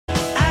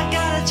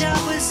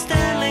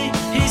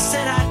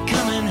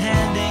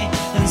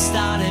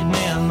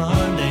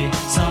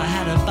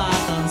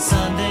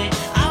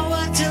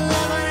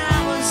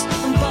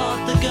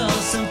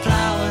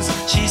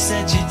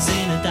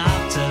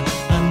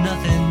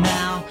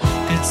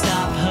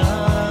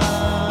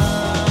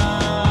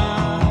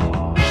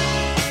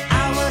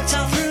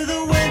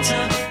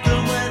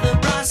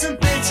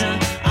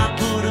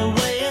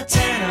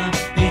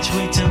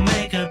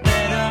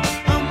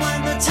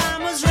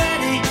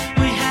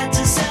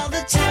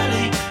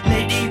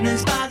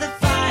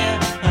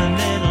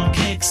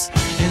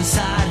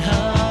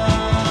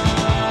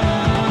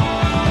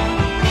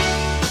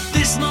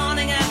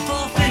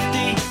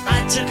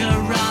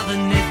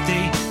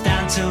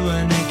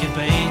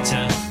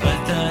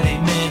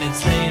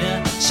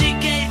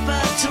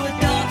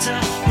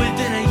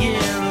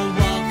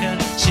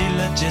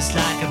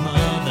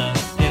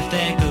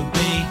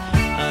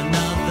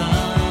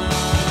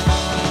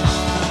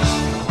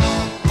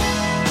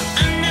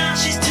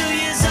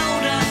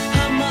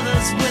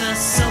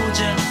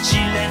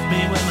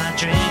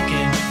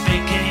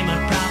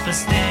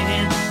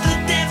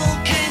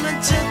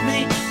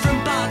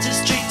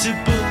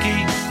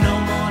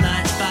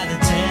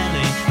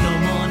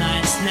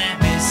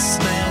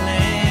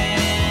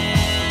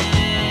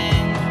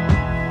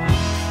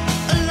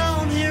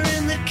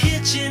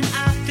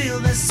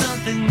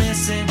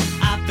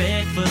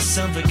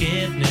some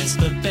forgiveness,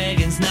 but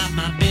begging's not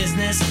my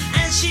business.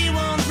 And she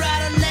won't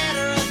write a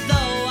letter,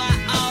 although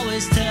I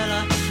always tell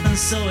her. And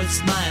so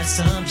it's my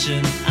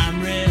assumption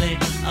I'm really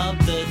up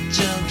the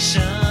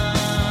junction.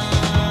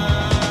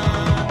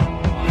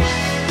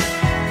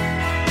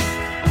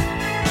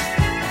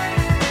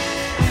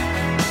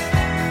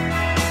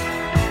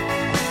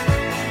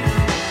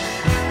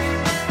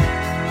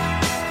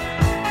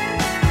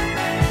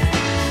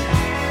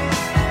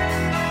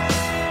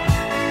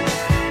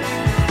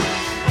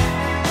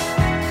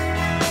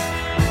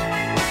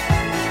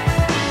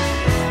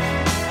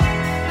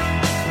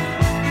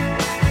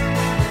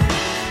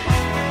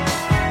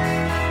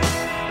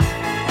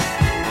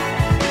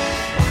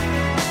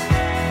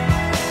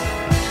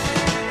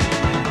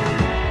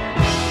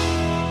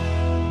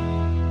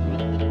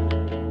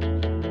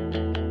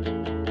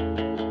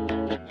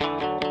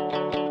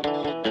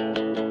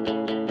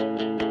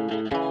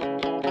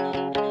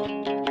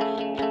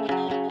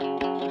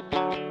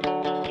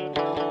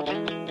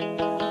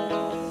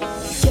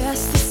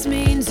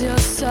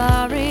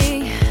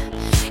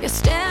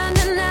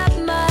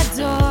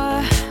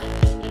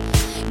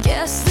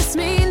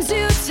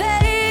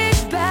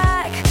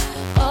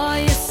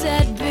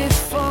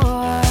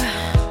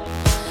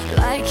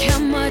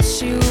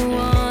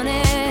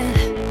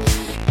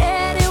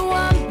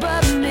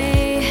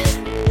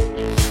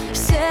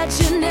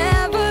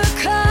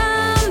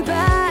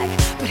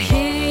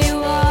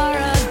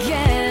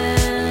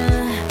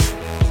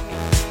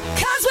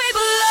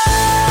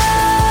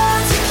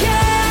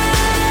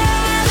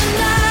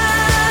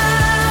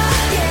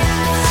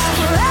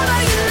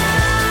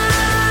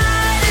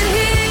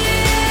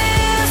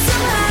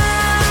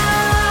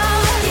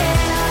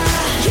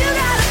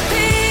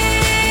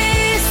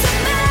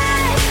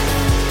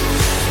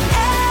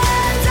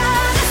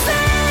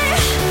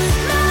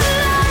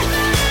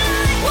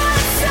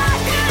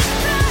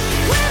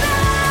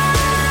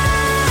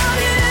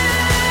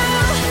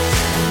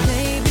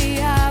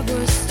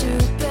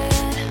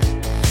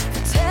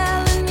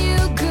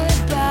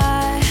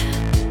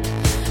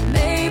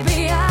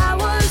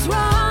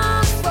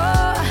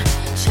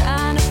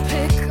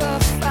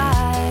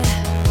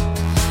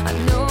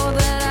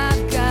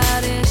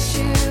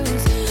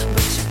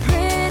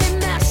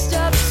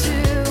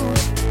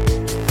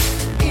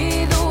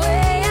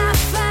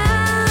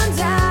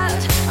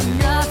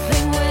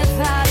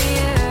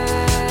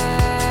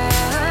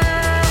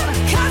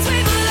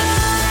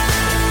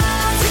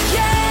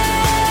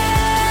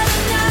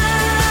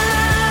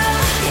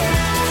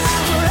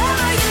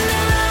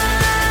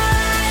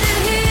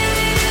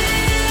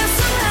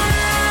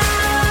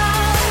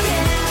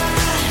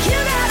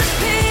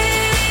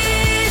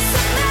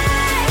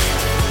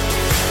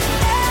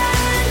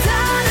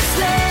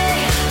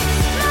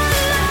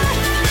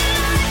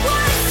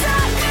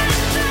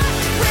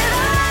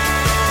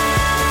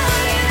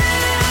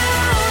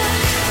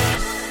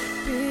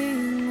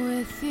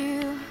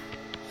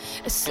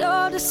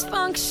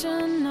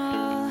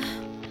 dysfunctional.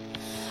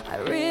 I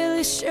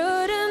really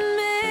shouldn't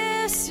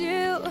miss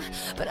you,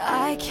 but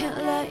I can't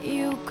let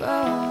you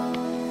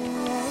go.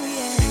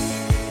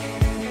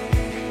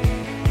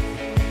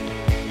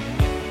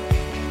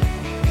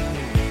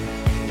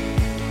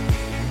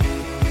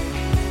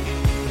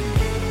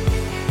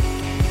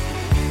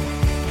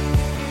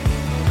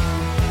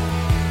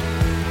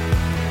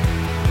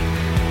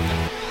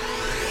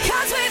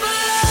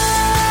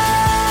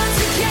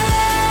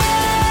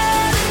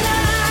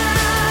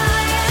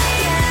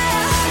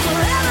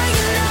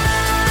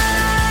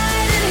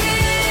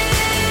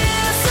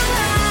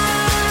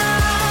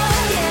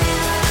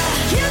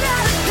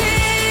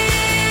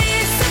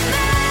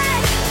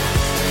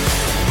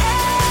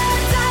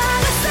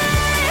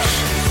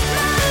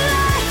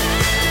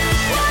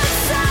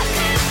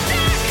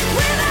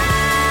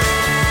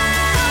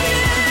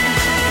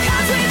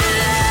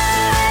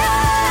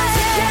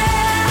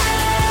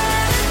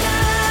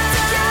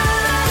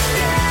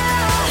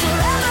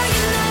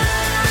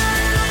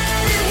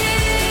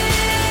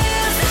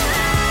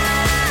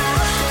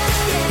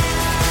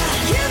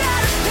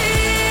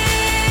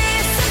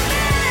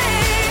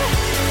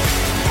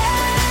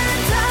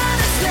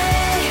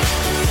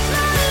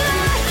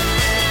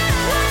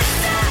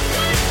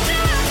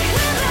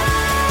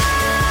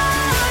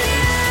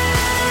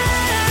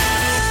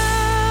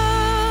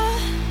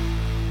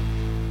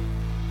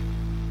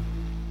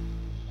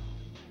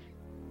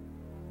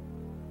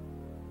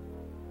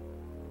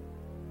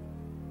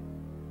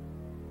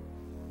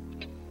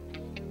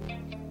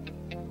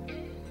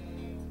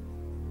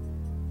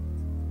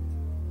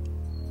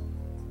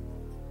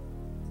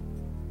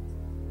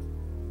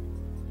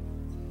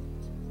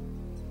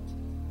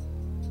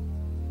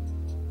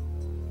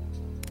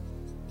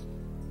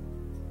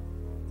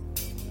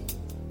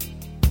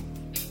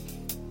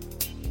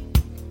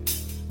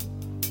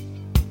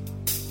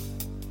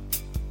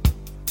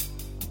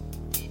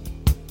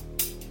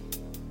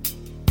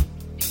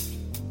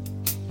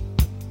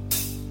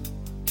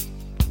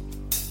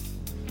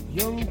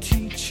 Young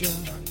teacher,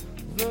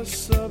 the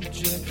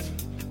subject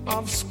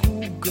of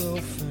schoolgirl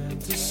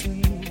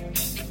fantasy.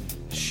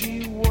 She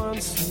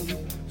wants him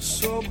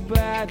so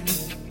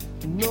badly,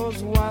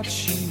 knows what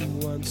she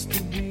wants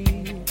to be.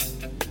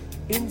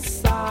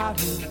 Inside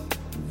her,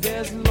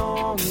 there's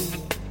longing.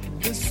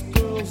 This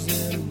girl's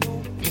an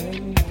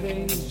open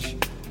page,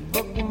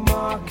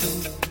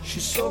 bookmarking.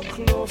 She's so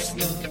close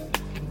now.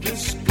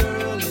 This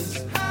girl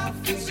is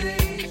half his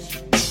age.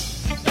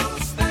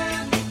 Don't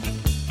stand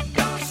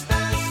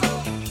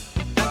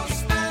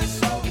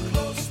so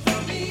close to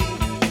me.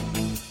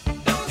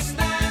 Don't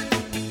stand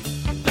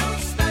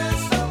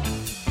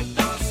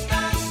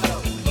so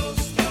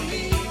close to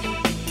me.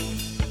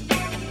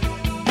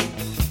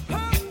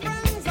 Her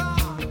friends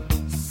are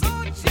so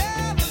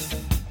jealous.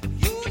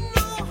 You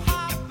know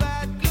how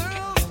bad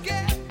girls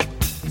get.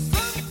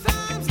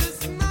 Sometimes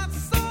it's not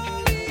so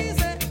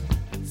easy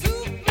to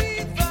be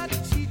the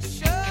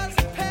teacher's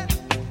pet.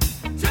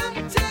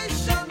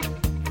 Temptation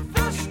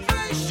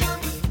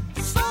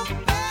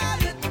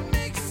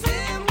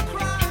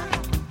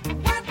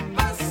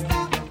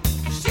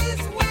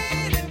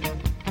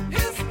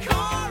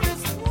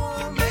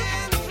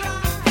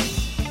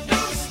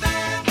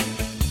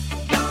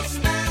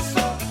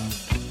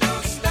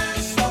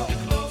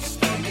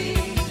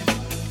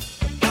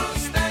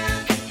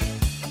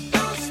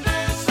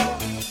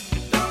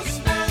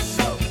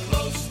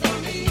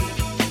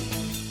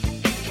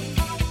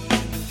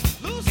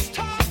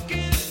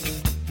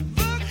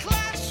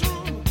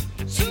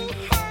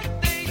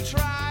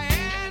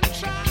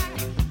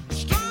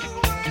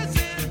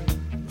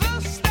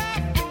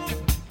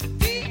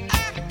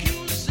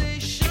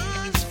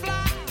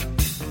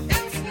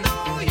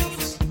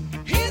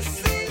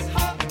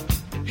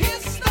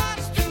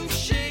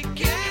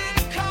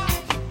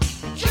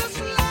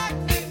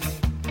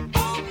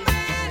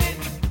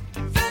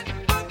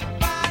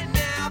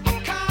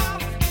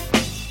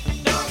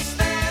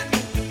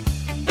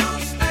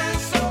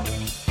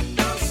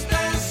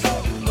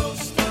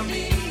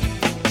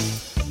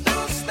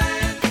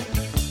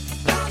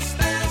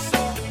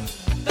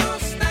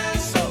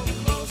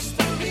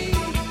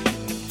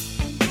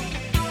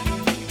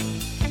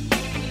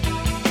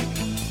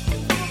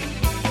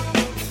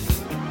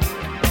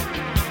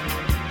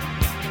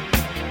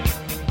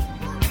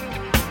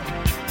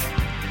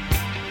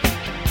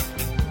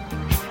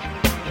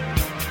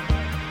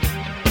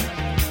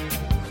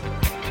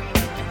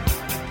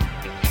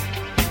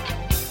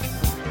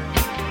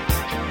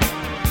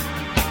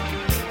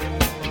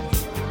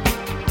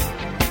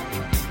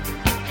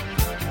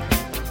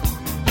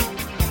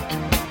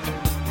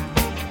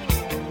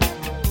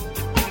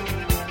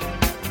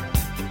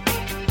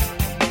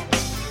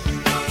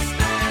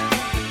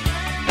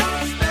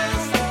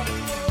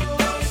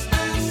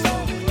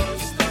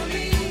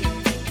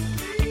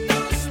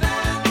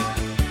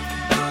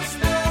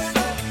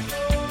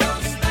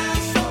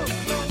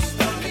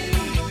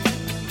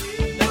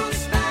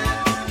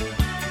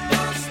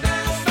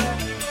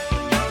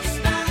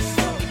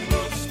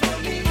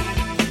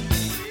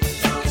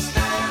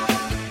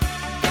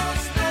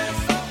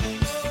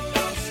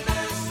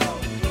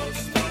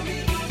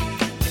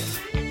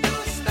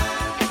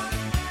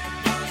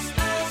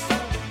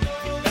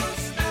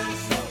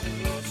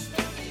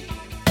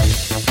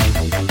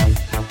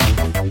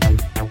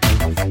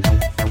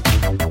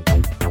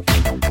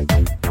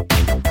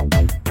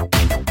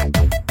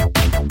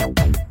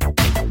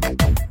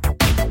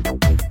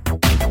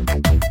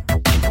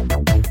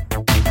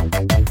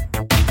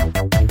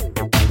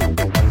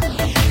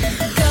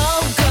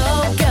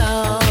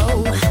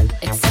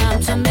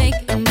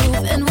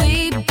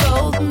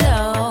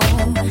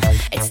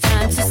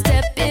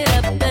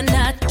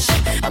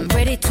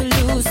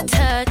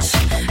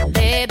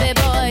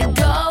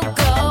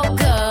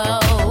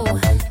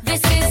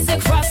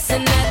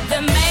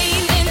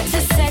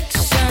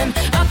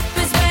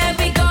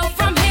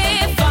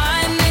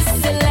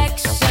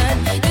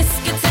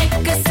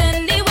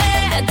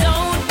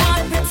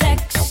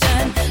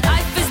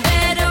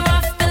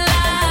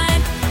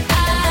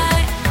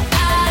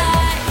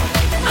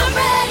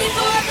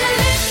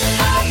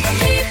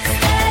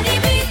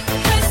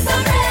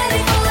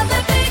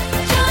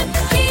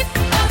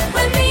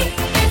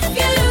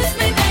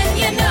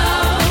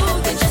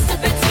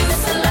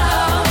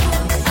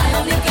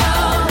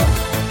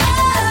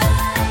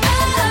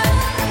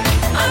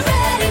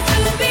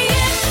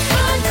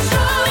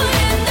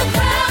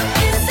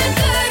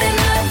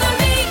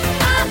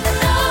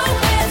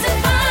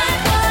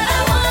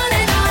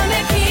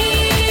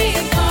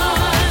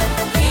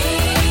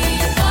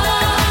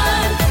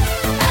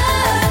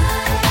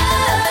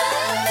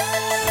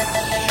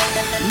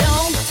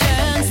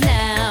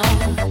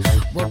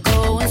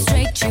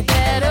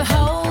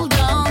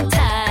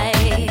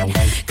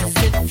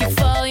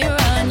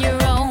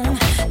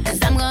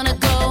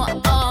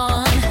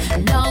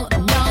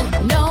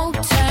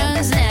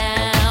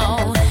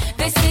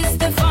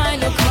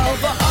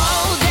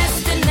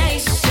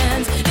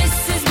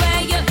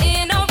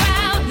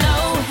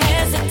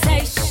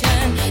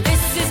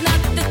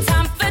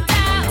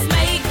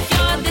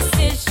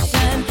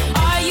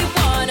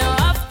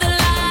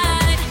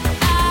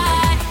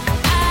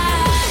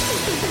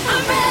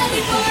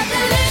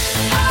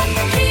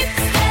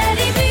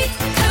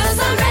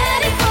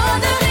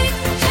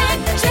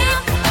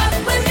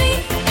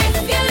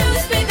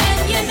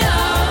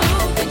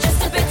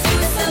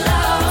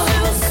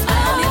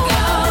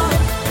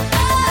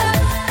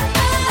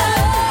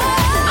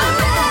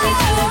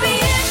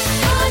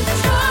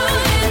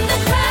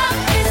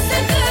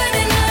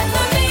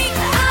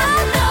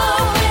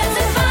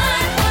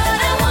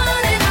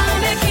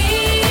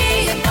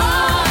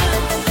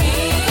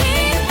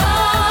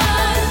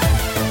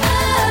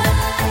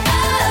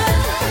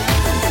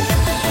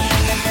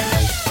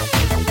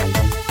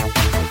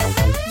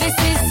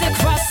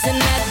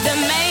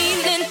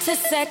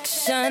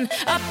intersection.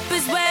 Up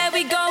is where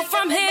we go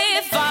from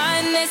here.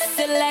 Find this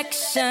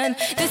selection.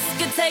 This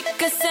could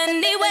take us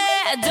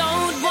anywhere. I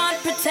don't want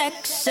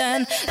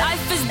protection.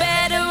 Life is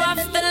better off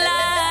the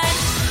line.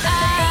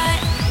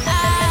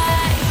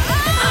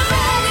 I'm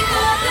ready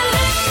for the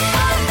lift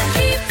up,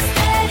 keep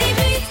steady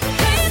beat.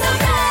 'Cause I'm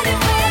ready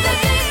for the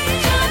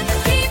vision.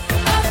 Keep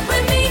up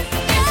with me.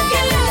 If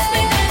you lose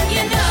me, then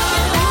you know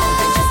you're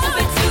moving just a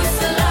bit too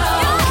slow.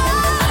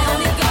 I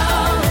only go.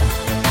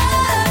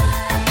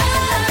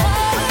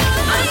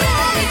 I'm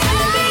ready to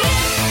be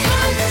in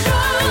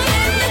control.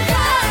 And the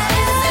God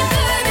isn't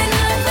good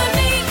enough for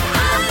me.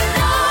 I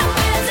know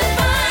where to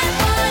find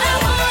what I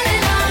want,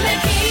 and I'ma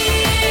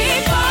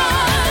keep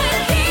on,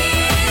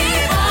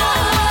 keep on.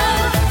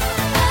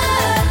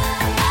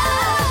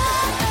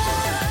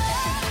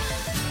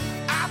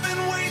 I've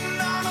been waiting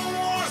on a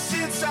war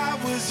since I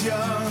was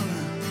young.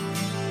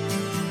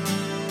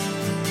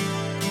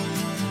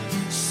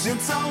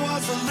 Since I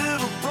was a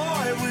little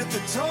boy with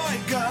a toy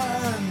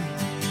gun.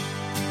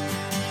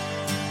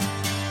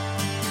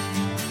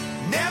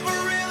 Never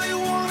really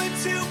wanted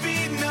to be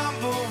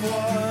number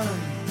one.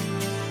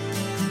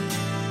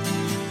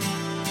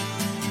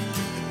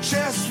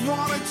 Just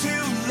wanted to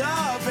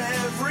love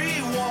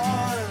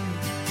everyone.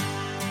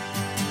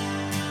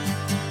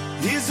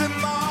 Is there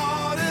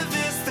more to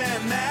this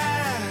than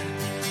that?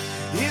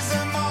 Is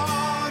there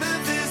more to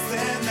this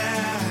than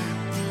that?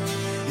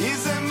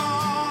 Is there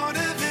more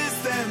to this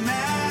than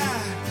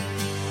that?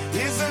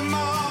 Is there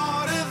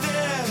more to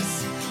this?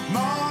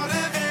 More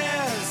to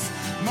this?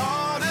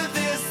 More to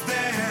this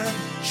than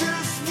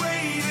just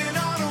waiting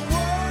on a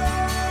war?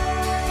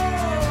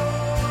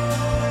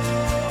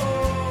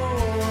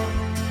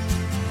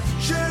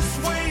 Just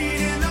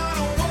waiting on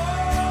a war.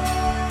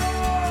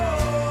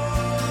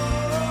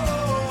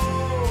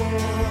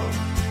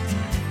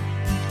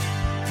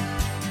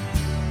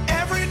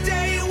 Every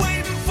day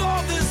waiting for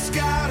the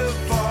sky to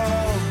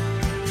fall.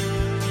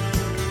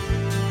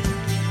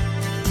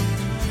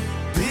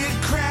 Big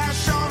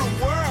crash on a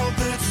world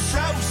that's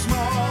so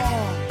small.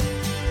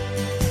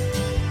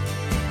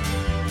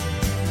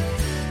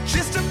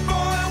 Just a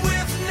boy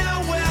with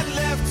nowhere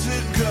left to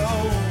go.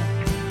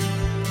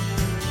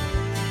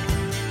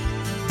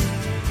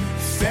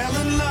 Fell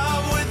in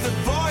love with the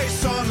voice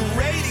on the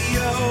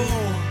radio.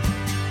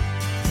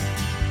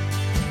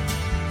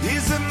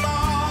 Is there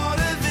more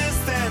to this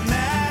than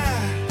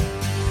that?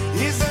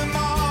 Is there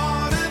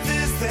more to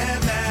this than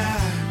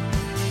that?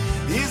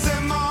 Is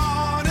there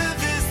more to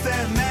this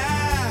than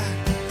that?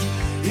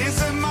 Is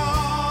there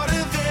more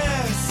to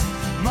this?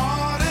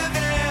 More to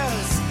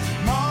this?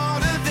 More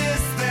to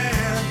this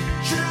than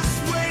just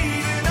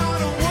waiting on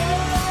a war?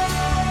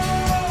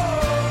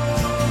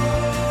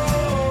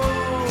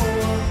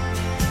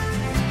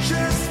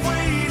 Just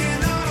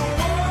waiting on a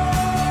war.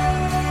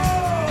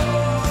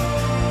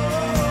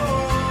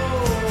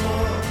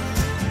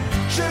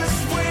 Just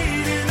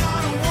waiting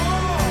on a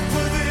war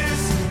for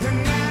this and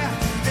that.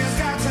 There's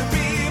got to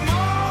be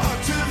more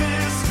to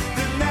this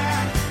than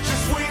that.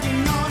 Just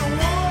waiting on a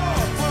war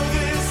for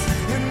this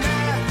and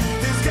that.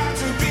 There's got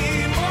to be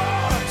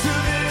more to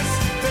this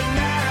than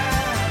that.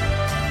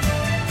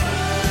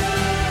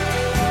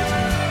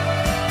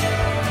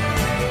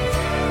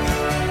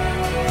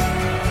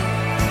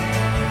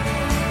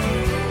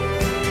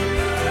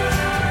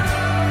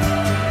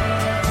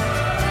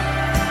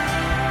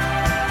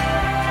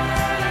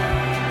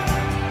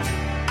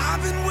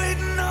 I've been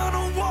waiting on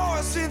a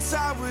war since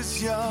I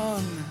was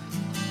young.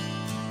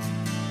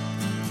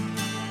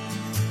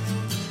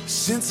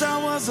 Since I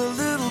was a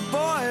little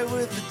boy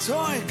with a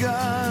toy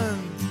gun.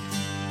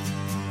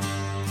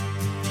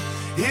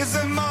 Is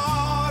there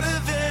more to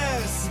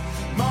this?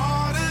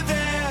 More to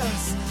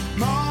this?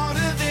 More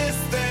to this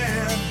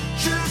than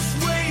just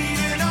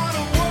waiting on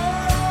a war?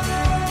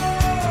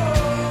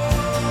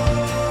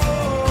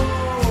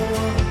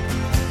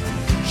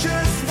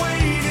 Just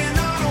waiting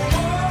on a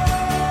war.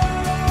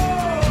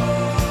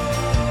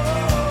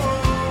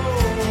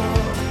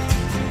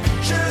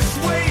 Just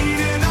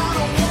waiting on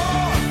a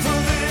war for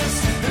this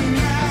and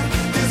that.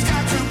 There's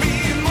got to be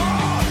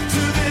more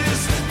to this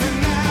than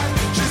that.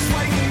 Just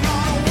waiting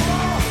on a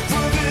war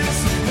for this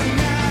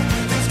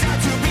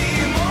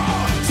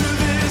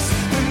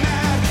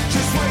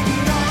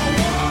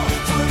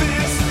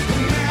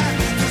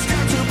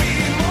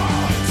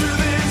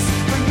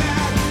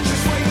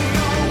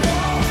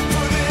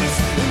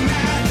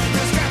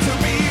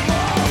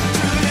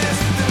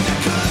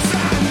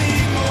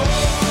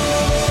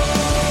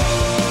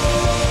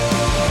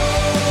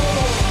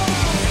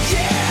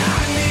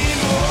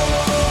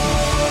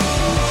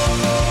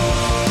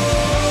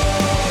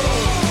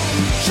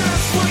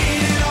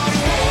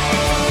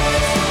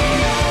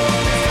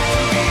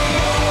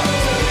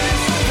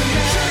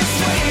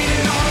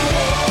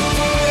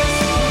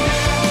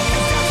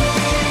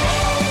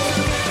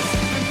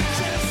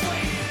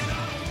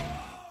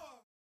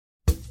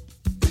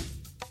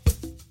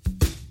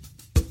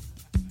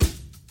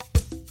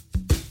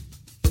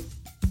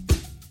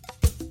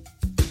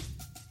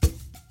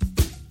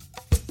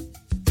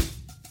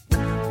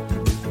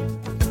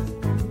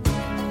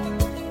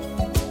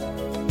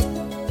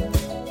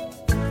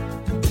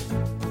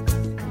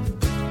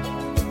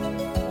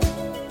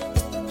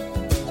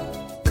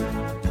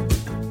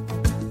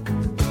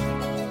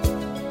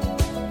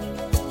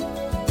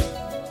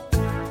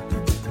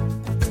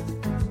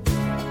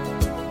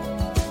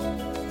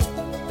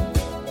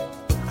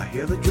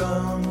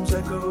comes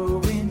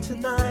echoing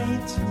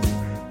tonight,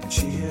 and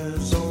she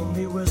hears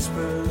only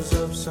whispers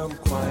of some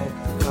quiet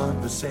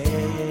conversation.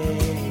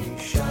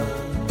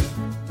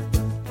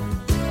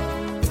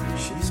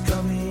 She's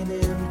coming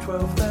in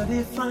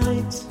 12:30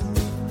 flight.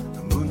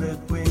 The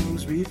moonlit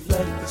wings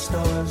reflect the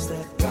stars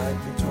that guide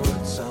me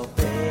towards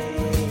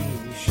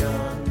salvation.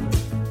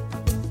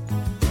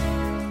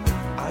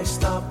 I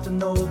stopped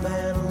an old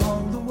man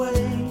along the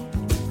way,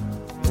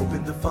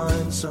 hoping to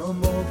find some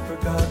old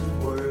forgotten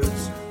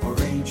words or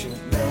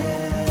ancient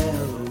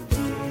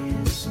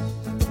melodies.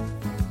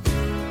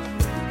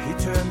 He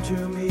turned to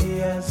me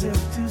as if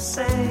to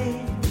say,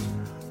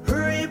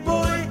 "Hurry,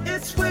 boy,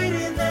 it's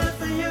waiting there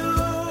for you."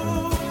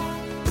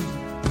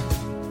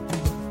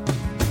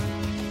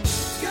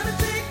 It's gonna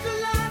take a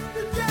lot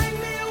to drag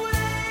me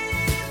away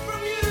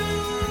from you.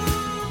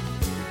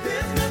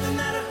 There's nothing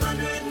that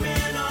 100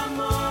 men or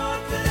more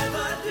could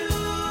ever do.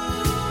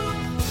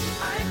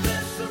 I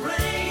bless the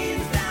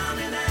rains down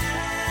in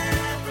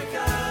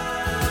Africa.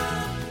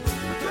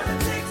 We're gonna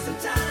take some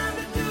time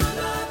to do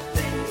the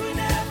things we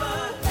never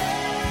had.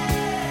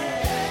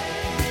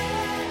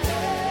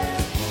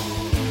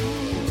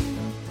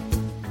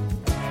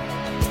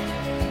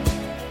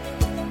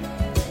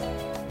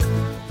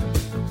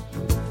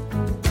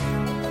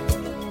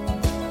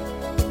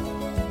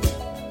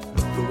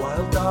 The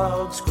wild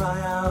dogs cry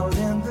out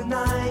in the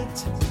night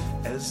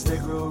as they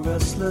grow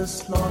restless,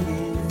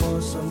 longing for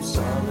some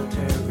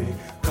solitary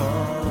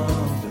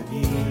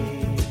company.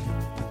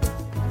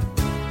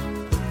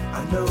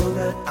 I know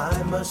that I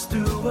must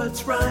do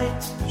what's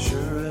right,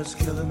 sure as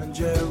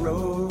Kilimanjaro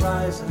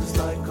rises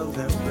like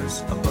Olympus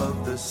above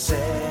the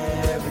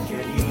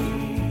Serengeti.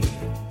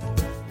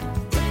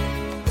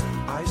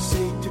 I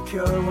seek to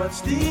cure what's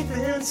deep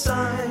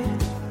inside,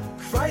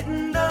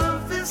 frightened of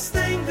this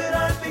thing that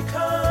I've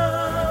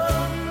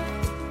become.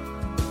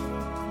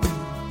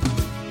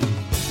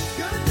 It's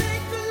gonna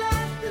take a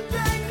lot to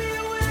drag me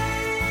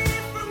away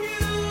from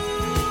you.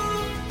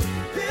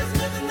 There's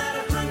nothing that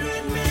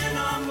 100 men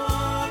or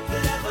more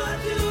could ever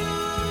do.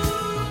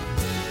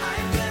 I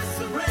bless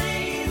the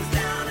rains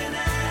down in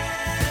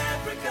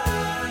Africa.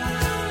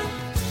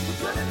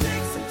 We're gonna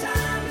take some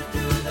time to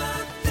do the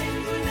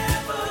things we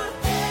never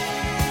had.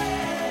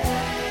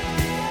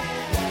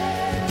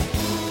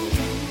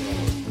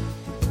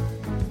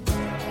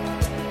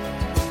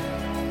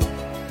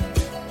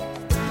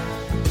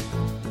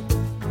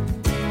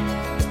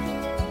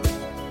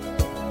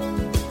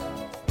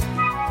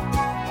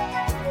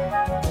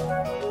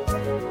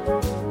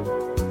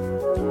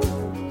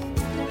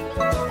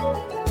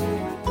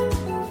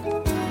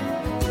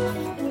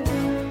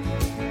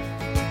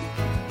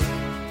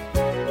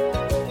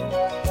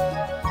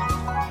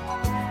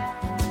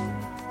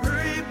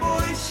 Hurry,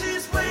 boy,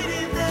 she's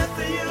waiting there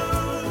for you.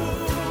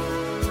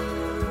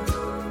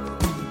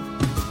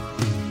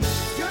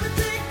 It's gonna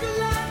take a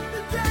lot to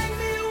drag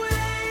me away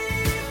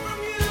from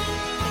you.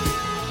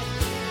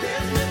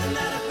 There's nothing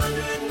that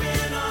 100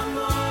 men or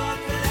more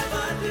could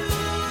ever do.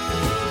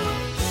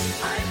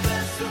 I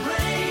bless the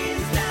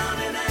rains down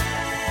in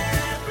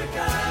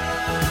Africa.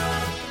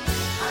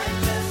 I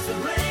bless the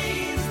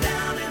rains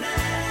down in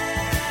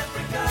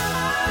Africa.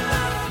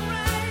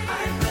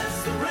 I bless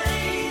the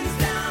rains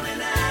down in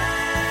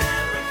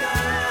Africa.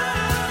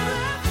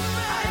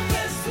 I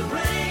bless the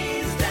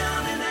rains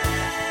down in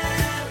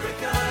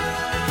Africa.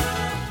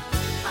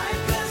 I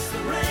bless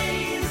the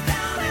rains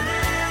down in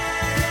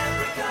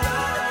Africa.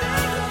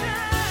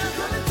 It's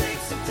gonna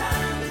take some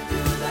time to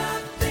do the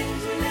things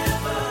we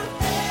never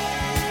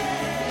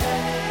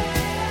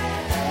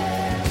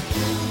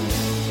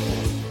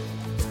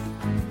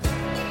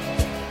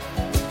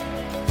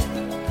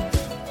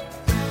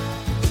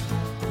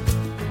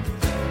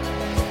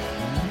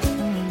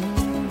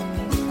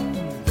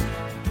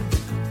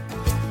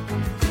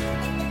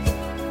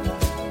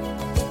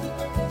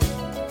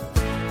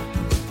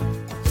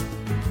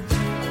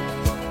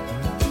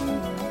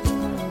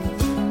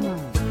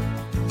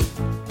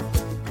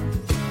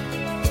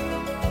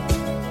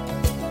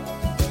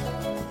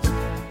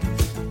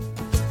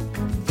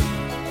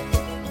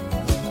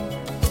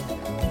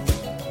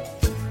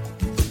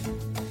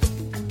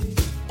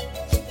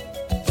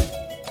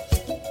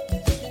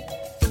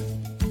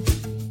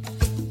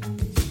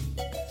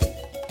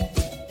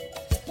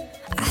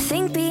I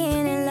think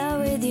being in love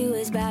with you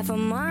is bad for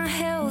my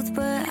health,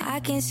 but I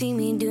can't see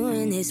me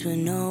doing this with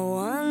no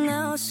one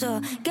else. So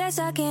guess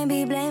I can't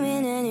be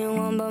blaming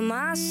anyone but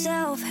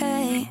myself.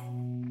 Hey,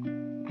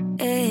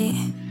 hey.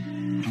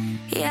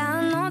 Yeah,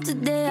 I know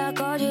today I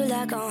called you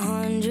like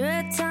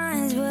 100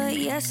 times, but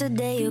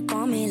yesterday you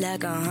called me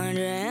like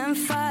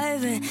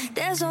 105. And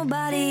there's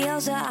nobody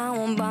else that I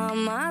want by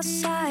my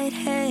side.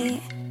 Hey,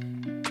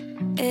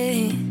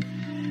 hey.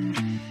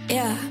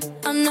 Yeah,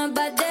 on a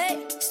bad day,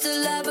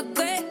 still have a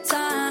great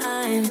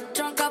time.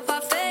 Drunk off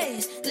our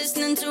face,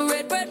 listening to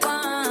red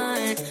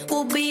wine.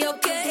 We'll be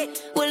okay,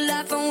 we'll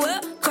laugh and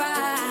we'll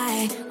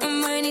cry.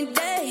 On rainy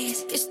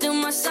days, you're still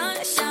my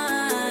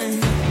sunshine.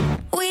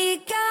 We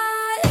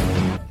got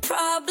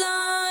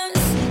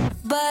problems,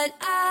 but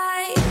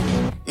I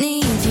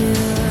need you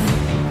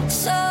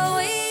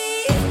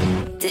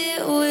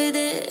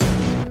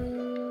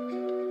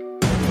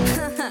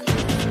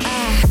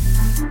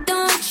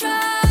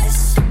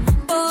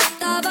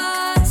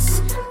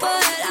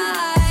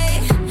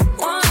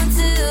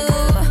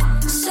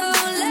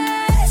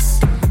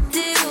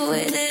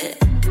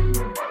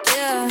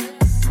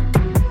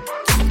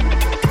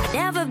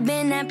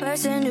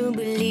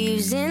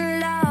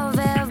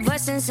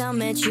since I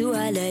met you,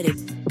 I let it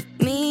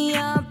me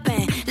up.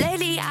 And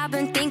lately I've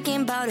been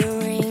thinking about a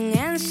ring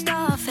and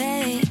stuff.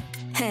 Hey,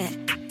 hey,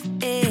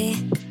 hey.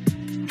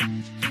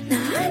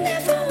 Now I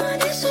never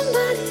wanted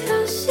somebody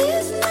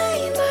else's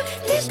name, but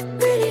this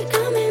really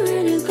got me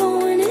really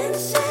going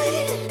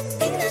insane.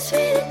 Thing that's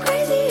really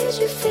crazy is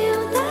you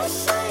feel the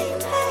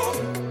same. Hey,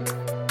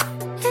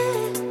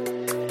 hey.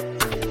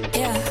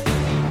 Yeah,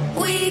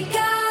 we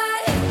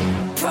got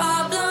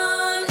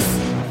problems,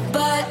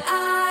 but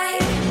I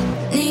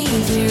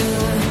need you,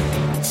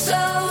 so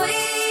we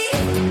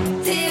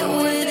deal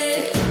with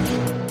it.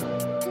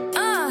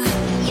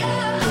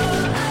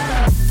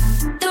 Yeah.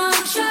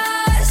 Don't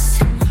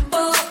trust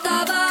both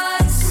of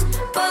us,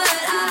 but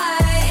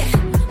I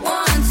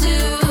want to,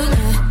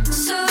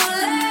 so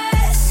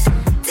let's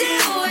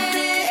deal with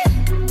it.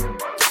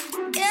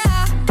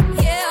 Yeah,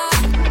 yeah,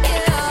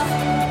 yeah.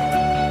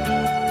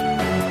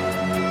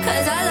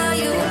 'Cause I love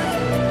you,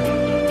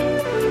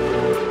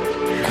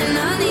 and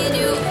I need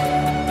you.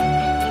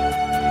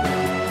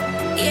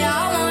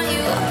 Yeah, I want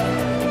you,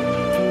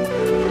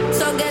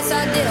 so guess I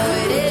deal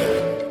with it.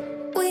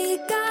 We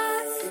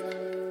got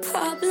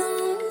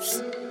problems,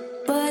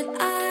 but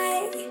I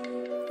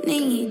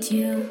need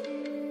you,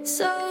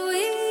 so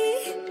we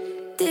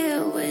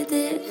deal with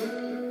it.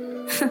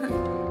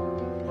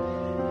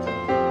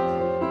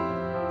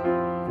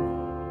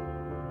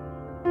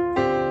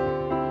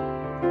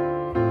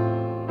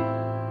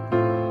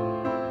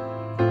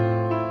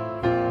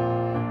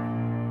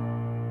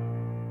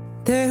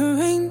 There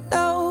ain't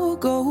no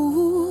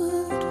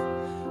gold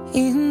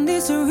in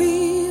this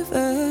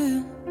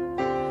river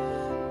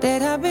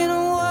that I've been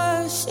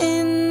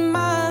washing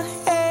my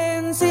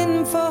hands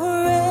in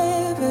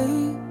forever.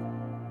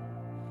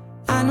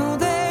 I know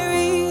there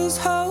is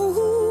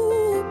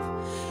hope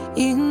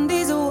in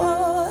these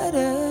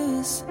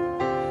waters,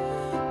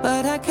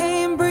 but I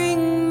can't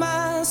bring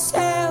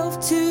myself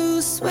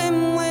to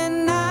swim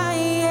when I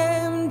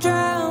am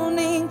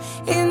drowning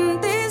in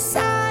this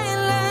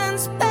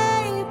silence.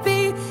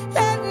 Baby,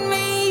 let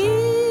me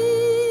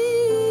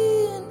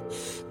in.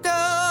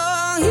 Go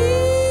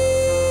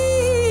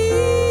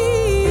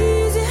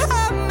easy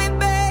on me,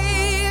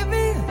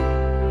 baby.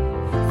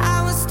 I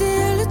was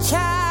still a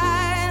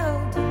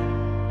child,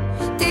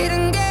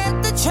 didn't get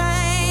the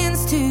chance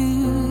to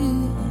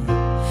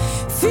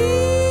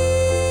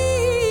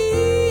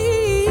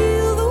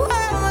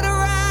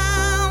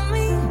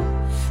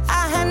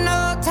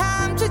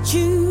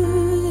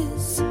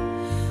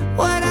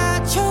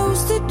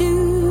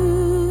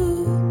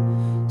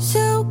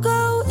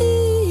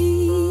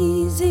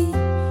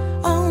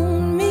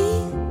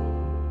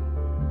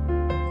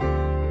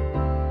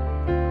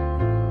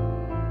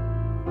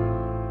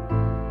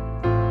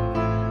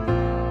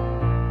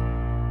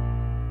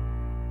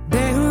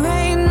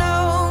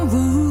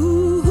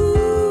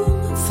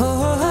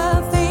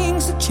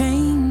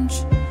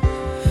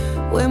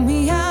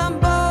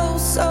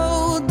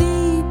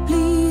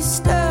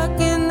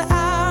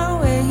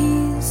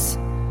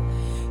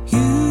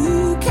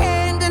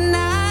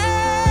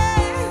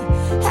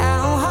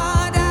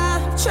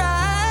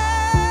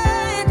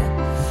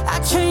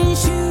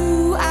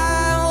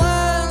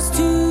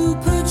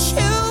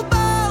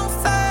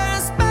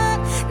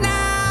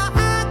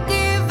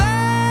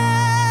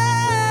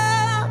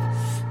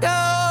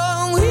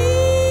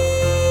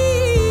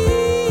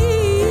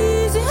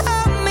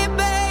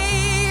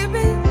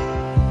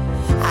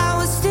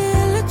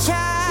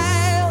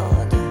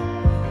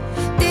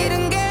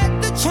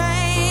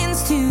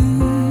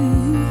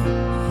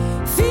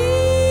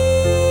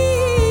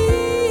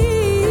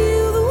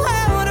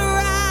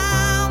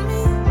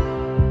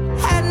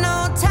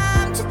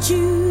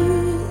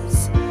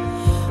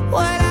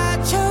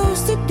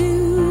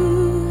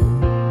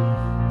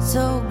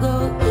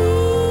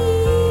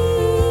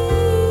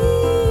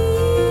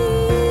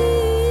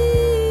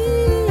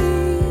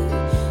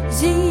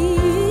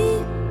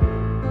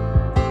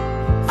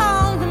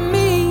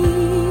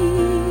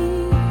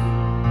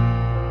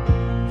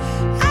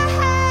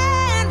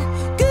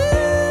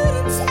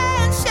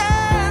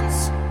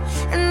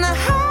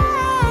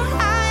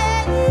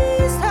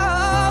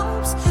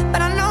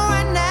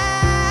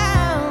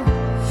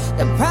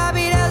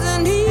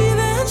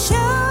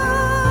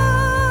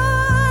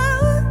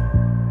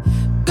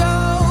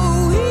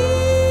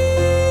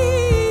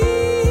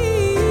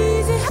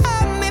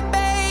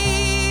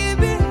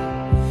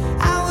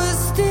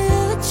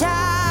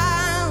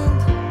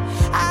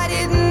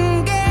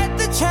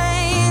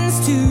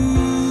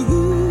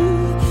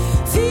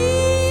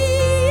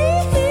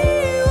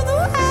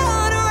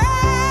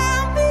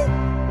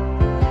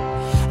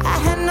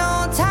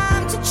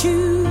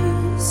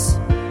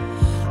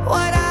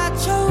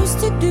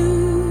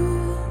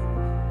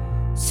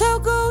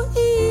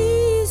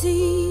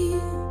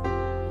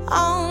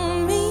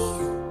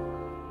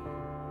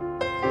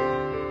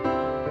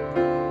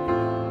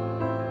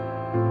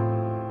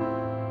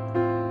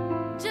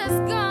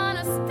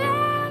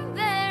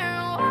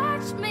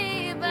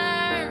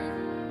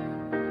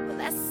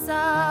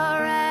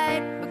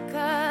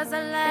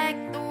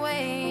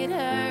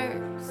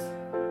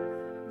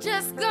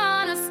Just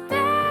gonna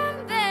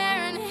stand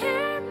there and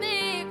hear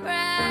me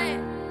cry.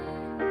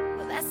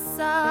 Well, that's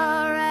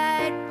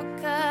alright,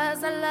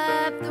 because I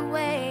love the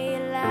way you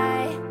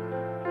lie.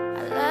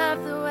 I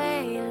love the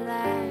way you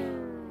lie.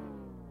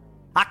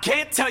 I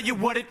can't tell you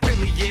what it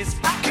really is.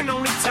 I can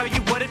only tell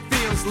you what it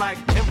feels like.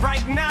 And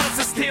right now it's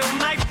a steel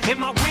knife in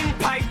my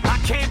windpipe. I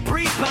can't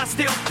breathe, but I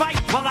still fight.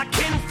 Well, I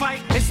can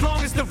fight as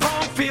long as the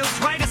wrong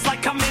feels right. It's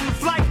like I'm in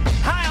flight,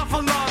 high off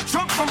of love,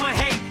 drunk from my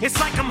hate. It's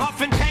like I'm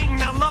huffing pain.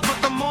 I love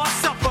her, the more I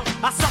suffer,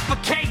 I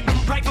suffocate.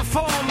 Right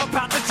before I'm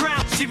about to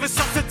drown, she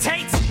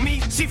resuscitates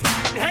me. She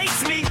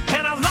hates me,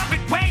 and I love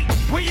it. Wait,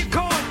 where you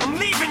going? I'm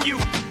leaving you.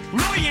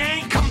 No, you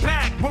ain't come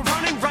back. We're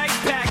running right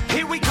back.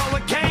 Here we go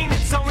again.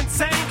 It's so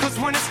insane, cause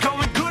when it's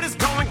going good, it's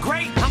going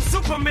great. I'm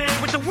Superman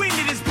with the wind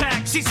in his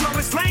back. She's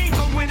Lois Lane,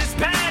 but when it's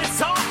bad,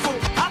 it's awful.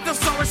 I feel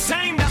so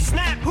ashamed. I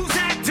snap. Who's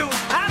that dude?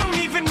 I don't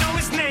even know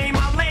his name.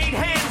 I laid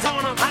hands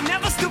on him. I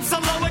never stoop so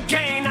low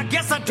again. I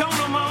guess I don't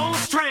know my own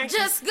strength.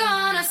 Just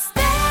gonna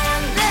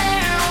stand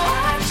there and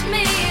watch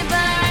me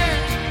burn.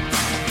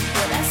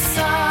 Well, that's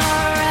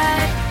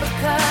alright,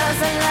 because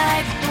I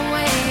like the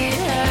way it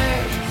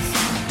hurts.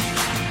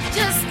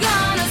 Just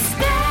gonna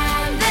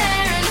stand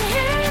there and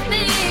hear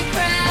me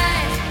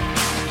cry.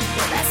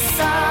 Well, that's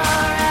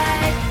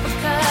alright,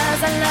 because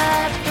I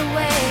love the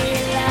way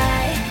you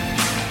lie.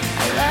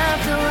 I love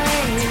the way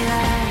you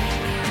lie.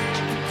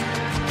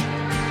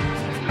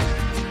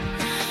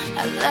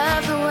 I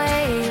love the way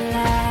you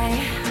lie.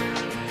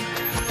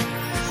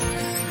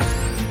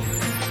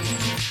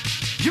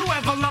 You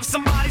ever love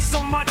somebody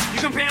so much you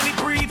can barely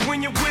breathe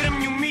when you're with them?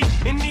 You meet,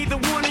 and neither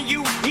one of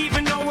you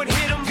even know it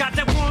hit them. Got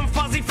that warm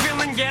fuzzy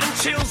feeling, yeah, them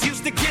chills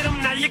used to get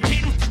them. Now you're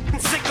getting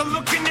sick of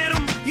looking at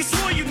them. You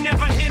swore you'd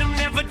never hit them,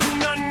 never do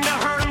nothing to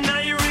hurt them. Now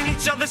you're in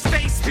each other's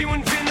face,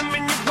 spewing venom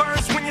in your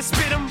words when you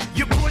spit them.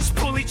 You push,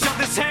 pull each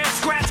other's hair,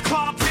 scratch,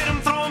 claw, pit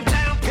them, throw them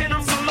down, pin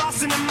them. So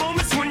lost in the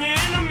moments when you're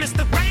in them, it's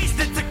the race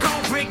that took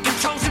over, it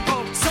controls your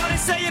boat. So they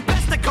say it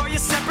best to go your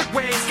separate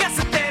ways. Guess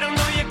that they don't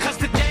know you, cause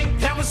today,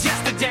 that was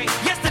yesterday.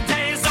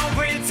 Yesterday is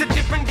over, it's a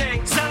different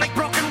day. Sound like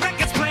broken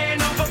records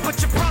playing over,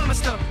 but you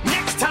promised her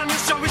next time you'll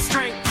show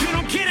restraint. You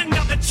don't get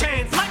another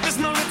chance. Life is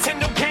no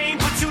Nintendo game,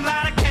 but you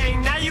lied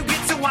again. Now you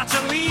get to watch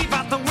her leave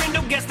out the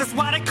window. Guess that's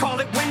why they call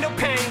it window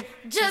pane.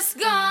 Just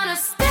gonna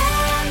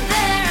stand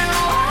there and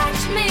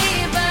watch me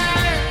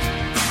burn.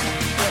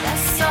 But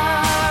that's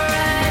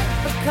alright,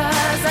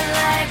 because I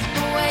like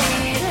the way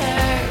it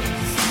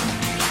hurts.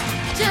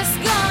 Just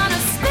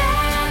gonna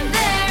stand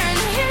there and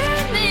hear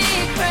me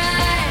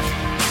cry.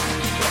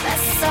 But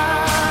that's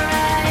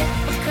alright,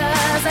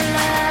 because I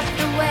love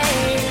the way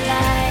you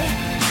lie.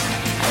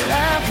 I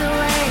love the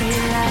way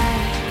you lie.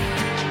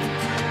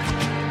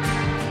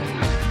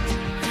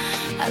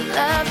 I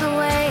love the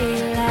way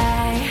you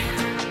lie.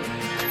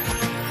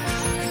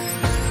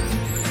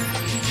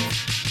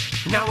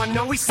 Now I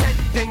know we said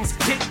things,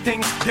 did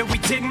things that we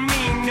didn't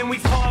mean, and we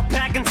fall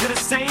back into the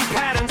same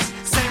patterns,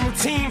 same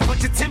routine,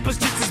 but your temper's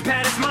just as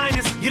bad as mine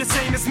is. You're the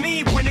same as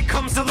me, when it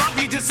comes to love,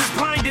 you're just as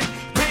blinded.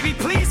 Baby,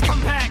 please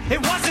come back,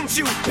 it wasn't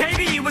you,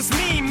 baby, it was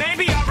me.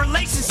 Maybe our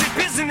relationship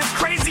isn't as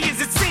crazy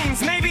as it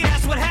seems. Maybe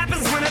that's what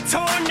happens when a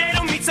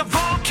tornado meets a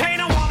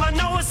volcano. All I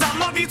know is I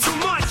love you too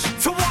much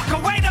to walk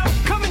away though.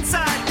 Come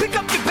inside, pick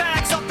up your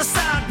bags off the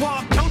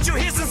sidewalk. Don't you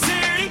hear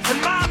sincerity in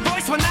my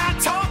voice when I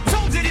talk?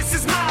 Told you this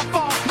is my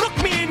fault. Look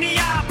me in the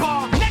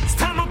eyeball. Next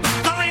time I'll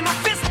lay my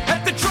fist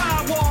at the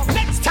drywall.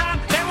 Next time,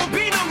 there will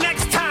be no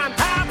next time.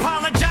 I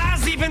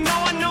apologize even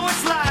though I know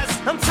it's lies.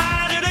 I'm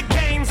tired of the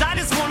games, I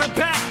just want her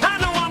back. I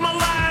know I'm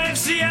alive. If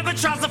she ever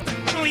tries to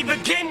leave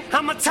again,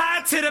 I'ma tie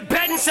her to the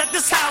bed and set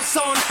this house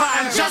on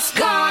fire. I'm just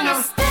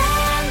gonna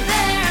stand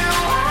there and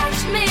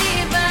watch me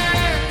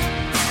burn.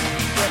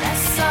 But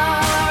that's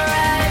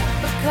alright,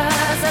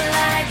 because I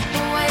like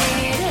the way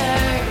it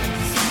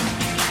hurts.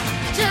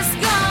 Just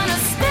gonna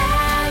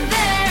stand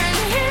there and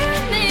hear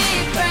me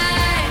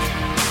cry.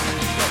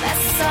 But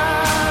that's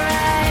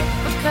alright,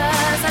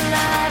 because I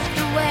love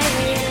the way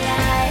you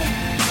lie.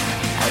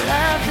 I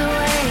love the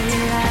way you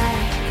lie.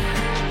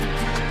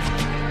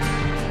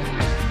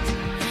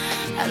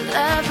 I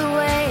love the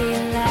way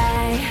you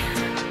lie.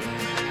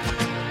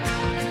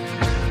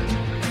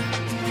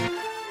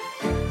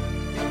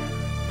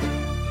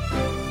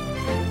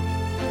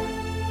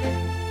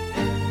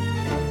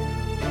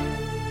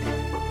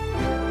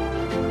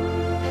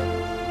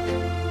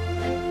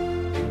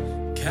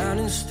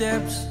 Counting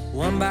steps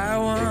one by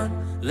one.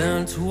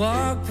 Learn to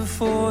walk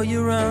before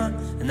you run,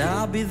 and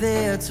I'll be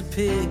there to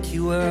pick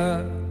you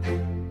up.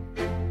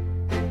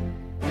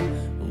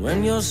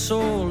 When your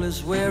soul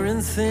is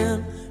wearing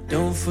thin,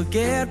 don't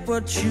forget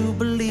what you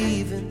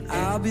believe in.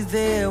 I'll be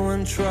there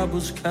when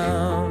troubles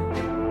come.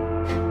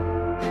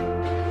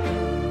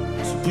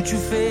 So put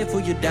your faith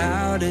where you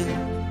doubt it.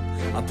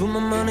 I'll put my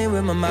money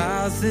where my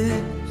mouth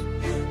is.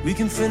 We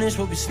can finish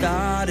what we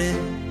started.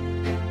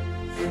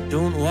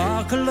 Don't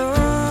walk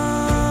alone.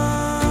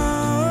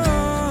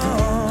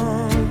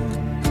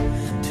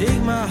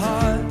 Take my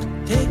heart,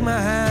 take my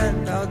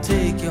hand, I'll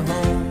take you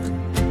home.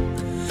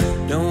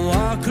 Don't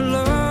walk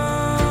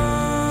alone.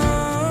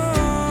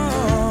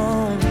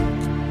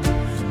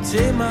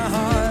 Take my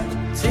heart,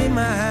 take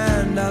my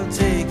hand, I'll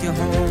take you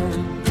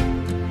home.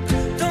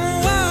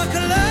 Don't walk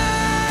alone.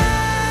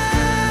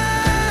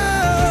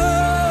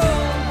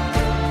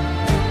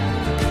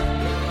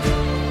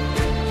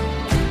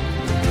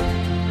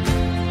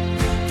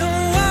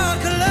 Don't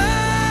walk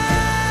alone.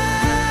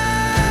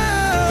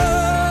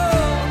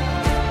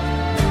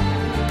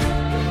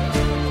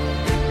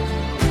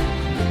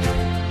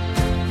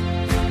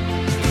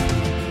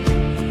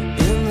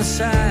 In the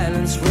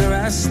silence where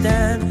I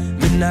stand,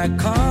 midnight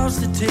calls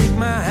to take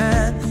my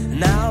hand,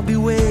 and I'll be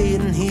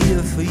waiting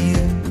here for you.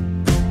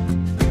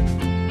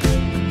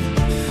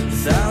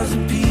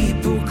 1,000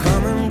 people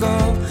come and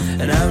go,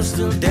 and I'm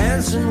still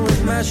dancing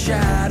with my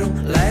shadow.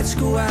 Lights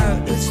go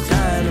out, it's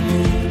time to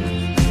move.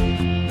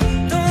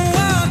 Don't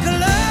walk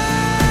alone.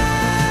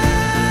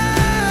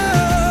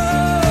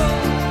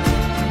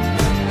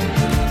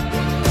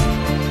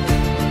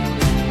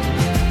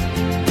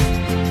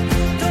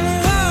 Don't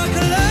walk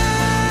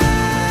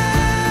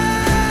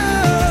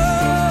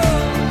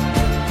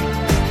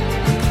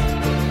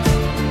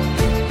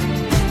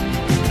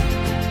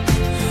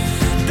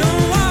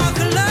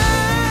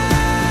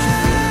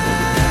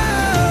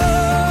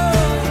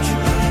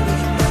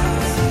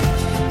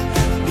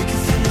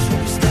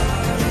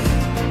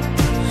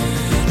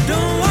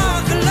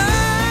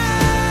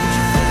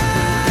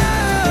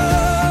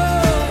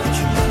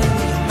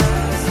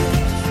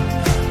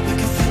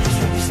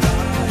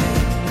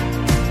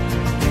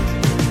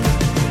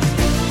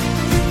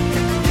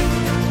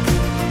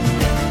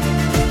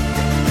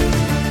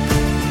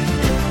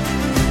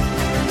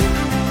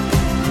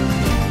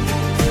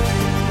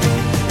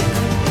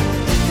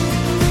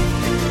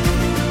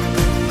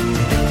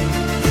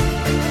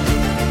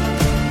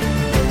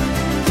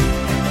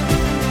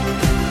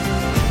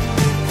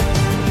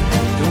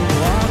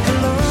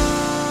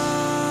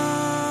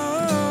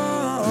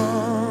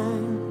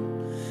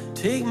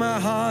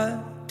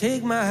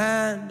take my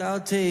hand, I'll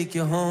take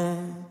you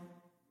home.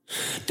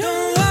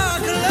 Don't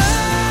walk alone.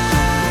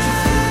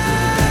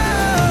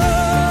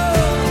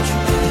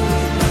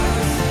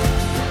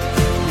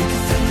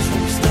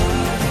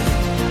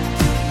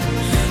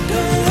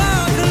 Don't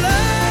walk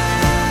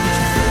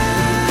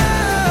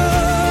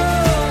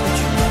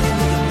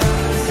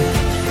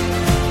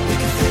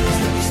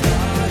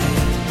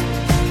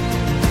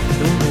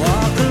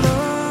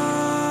alone.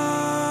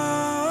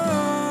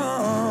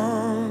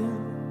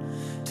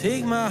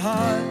 Take my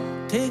heart,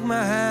 take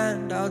my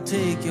hand, I'll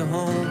take you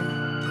home.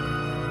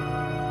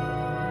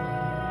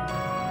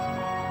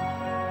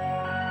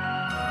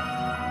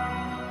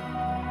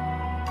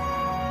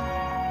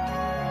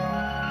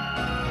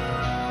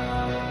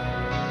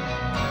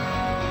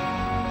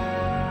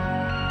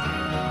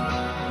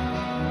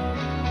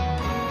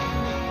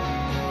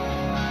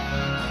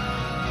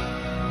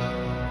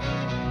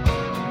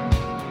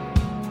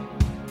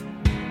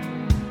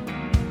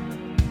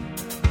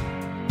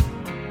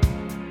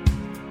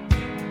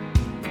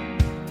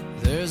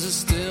 There's a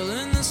still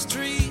in the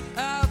street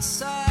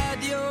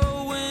outside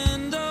your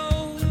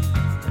window.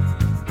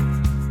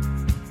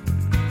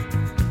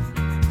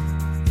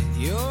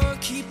 You're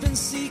keeping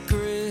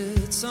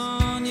secrets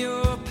on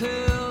your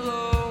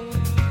pillow.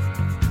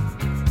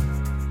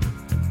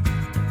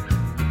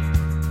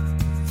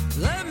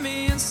 Let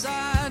me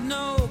inside,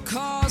 no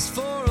cause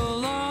for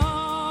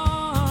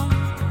alarm.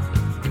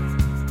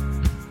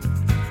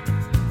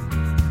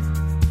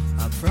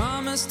 I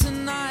promise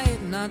tonight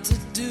not to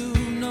do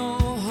no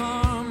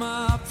harm.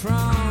 I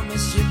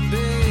promise you,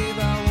 babe,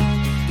 I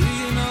won't do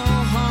you no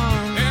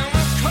harm. And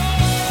we're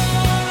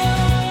caught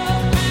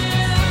up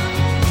in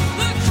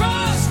the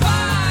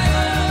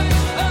crossfire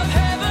of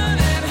heaven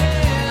and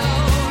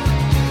hell,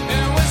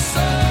 and we're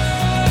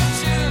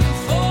searching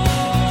for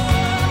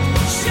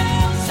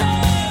shelter.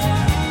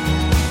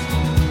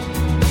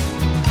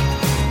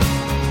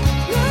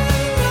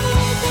 Lay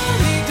your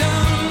body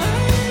down,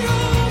 lay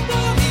your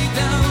body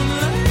down,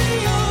 lay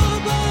your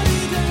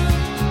body down.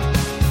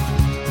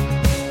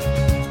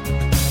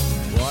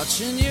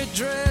 Watching your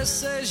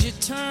dress as you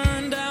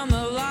turn down the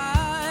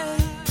light.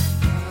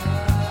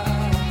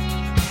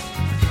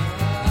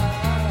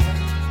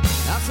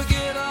 I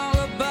forget all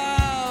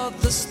about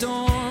the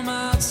storm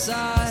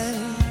outside.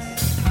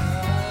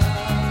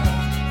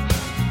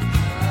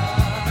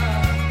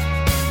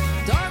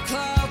 Dark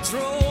clouds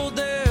rolled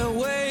their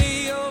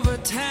way over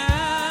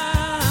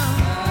town.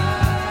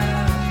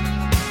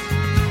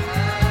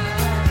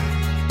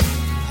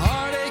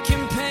 Heartache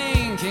and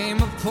pain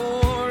came a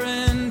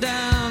pouring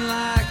down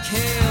like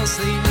hail,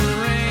 sleet and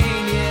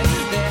rain. Yeah,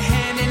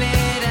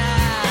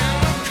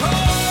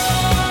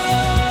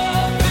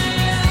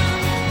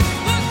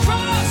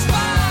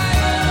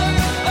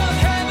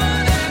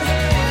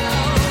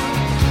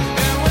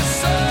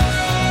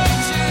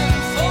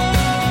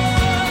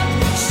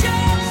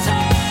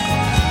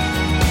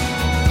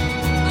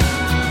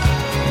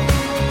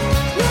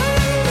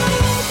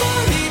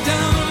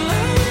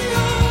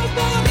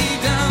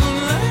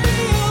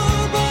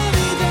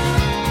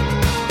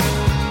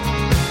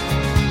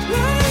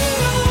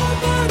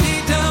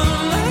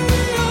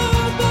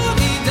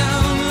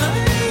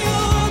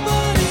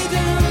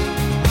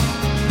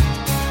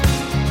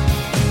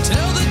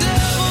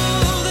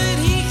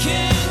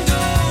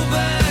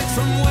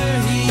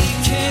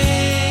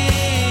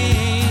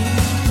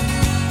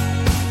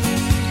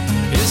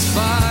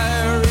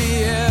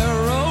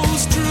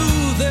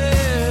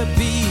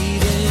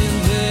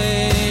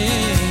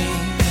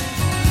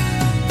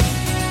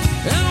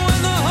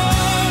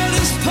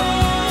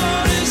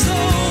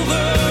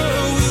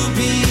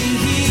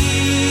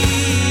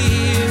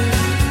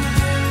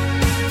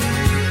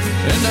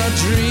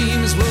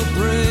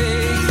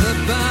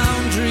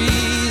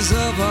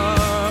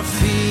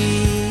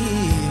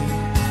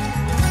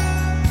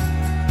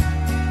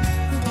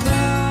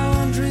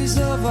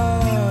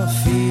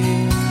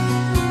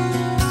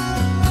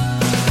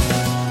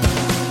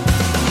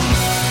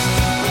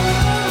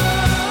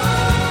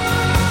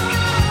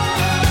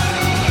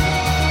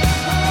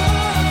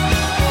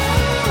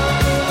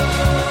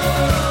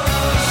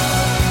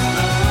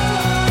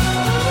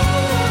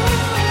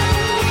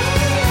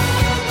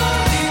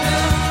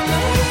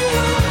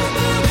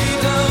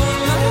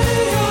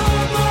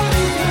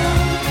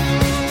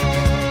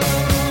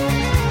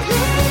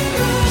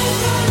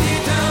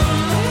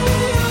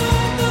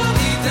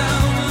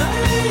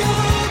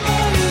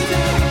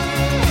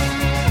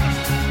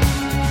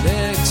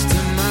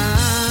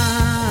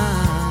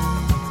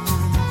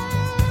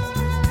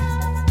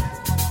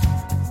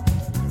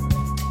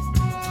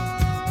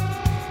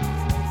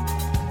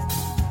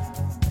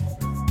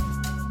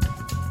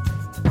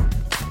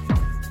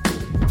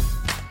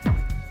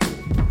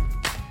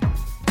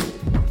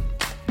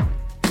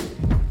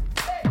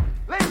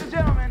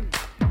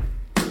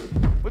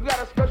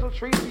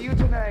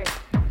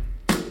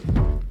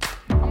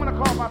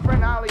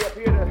 friend Ollie up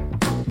here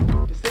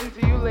to sing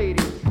to you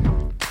ladies.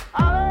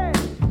 Ollie!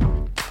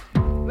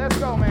 Let's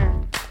go,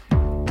 man.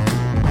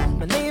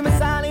 My name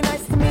is Ali,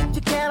 nice to meet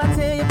you. Can I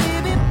tell you,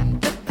 baby?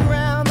 Look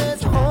around,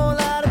 there's a whole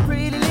lot of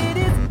pretty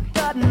ladies,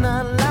 but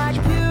none like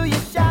you. You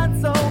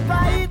shine so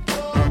bright.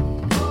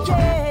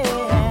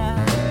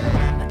 Yeah.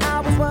 I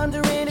was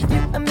wondering if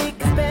you and me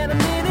could spend a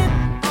minute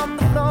on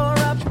the floor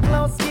up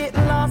close,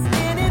 getting lost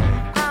in it.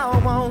 I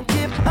won't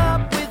give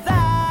up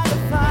without a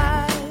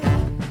fight.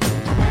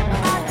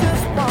 I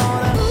just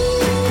wanna,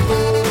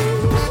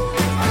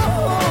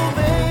 oh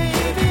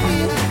baby,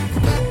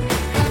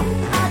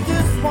 I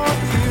just want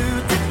you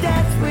to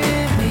dance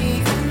with me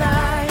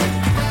tonight.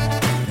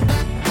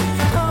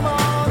 So come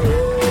on,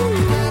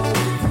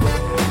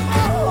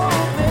 oh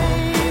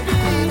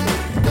baby,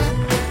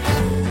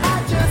 I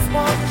just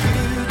want you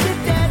to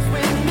dance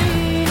with me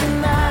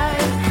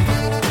tonight.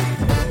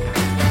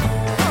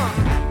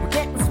 We're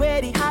getting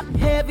sweaty, hot and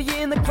heavy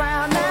in the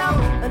crowd now.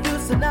 And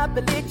loosen up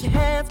and let your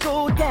hands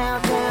go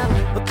downtown.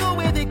 But go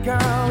with it,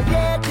 girl,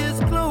 yeah,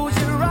 just close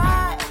your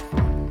eyes.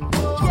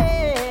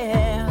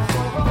 Yeah,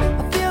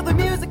 I feel the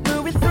music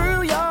moving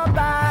through your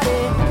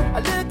body.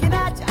 Looking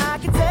at you, I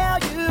can tell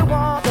you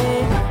want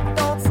me.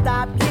 Don't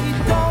stop, keep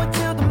going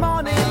till the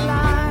morning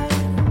light.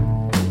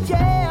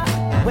 Yeah,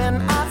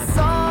 when I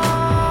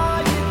saw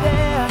you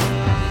there,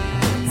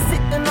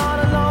 sitting all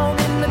alone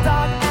in the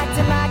dark,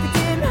 acting like you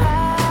didn't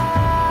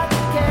have to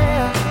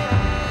care.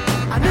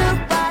 I knew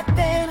right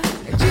then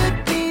that you'd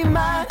be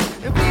mine,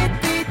 and we'd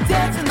be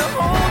dancing the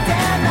whole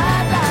damn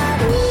night like,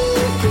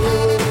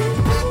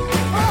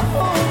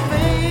 oh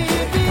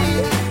baby,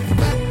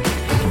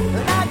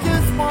 and I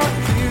just want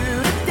you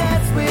to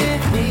dance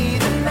with me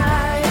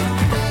tonight.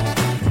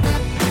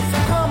 So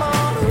come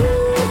on,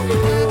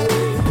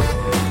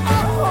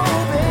 oh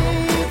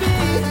baby,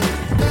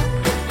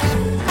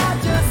 I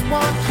just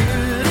want you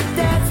to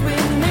dance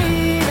with me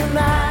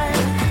tonight.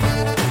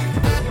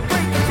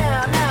 Break it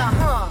down now,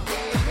 huh?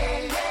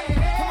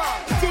 Come on,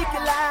 take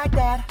it like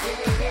that.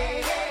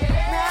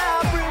 Now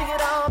bring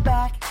it on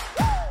back.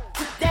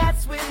 To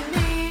dance with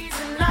me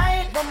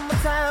tonight.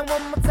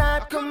 One more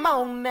time, come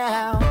on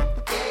now.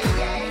 Do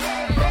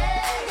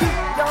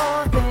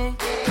your thing.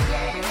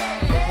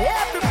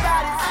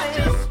 Everybody sing. I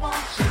just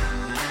want you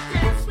to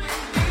dance with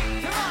me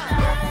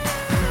tonight.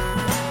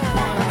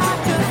 I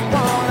just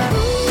wanna,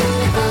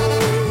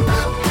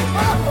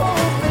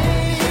 oh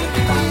baby,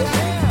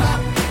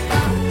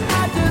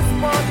 I just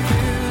want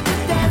you to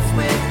dance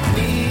with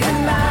me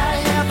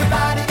tonight.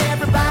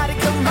 Everybody,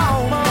 come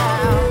on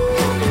now.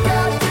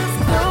 Girl, just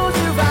close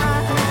your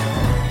eyes.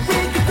 We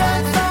can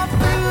dance all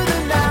through the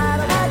night.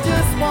 I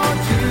just want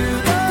you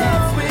to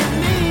dance with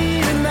me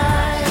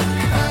tonight.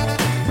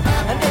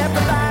 And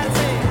everybody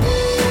sing.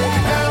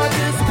 Girl,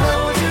 just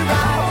close your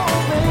eyes.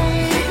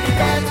 We can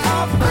dance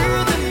all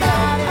through the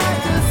night. I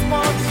just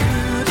want you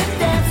to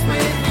dance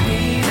with me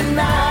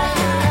tonight.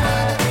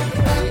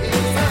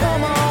 So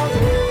come on,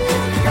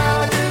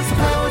 girl, just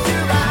close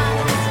your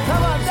eyes.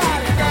 Come on,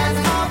 daddy,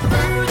 dance all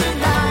through the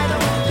night.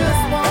 I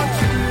just want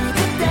you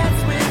to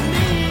dance with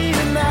me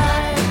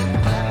tonight.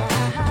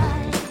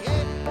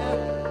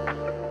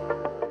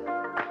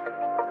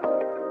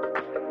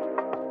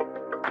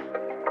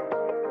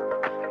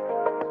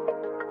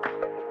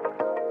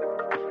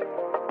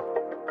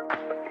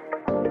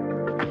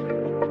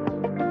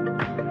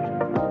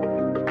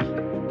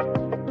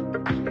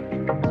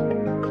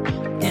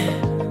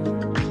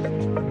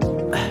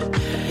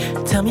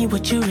 Tell me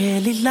what you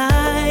really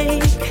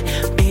like.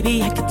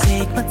 Baby, I can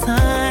take my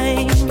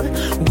time.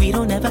 We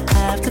don't ever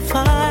have to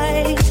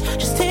fight.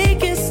 Just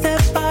take it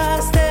step by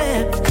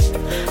step.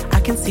 I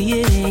can see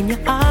it in your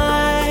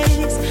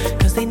eyes,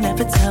 'cause they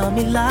never tell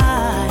me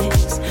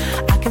lies.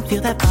 I can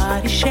feel that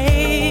body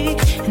shake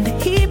and the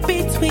heat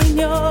between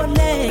your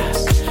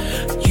legs.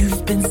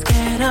 You've been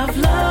scared of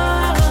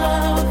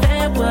love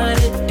and what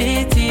it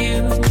did to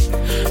you.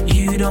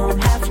 You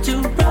don't have to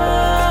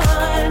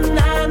run.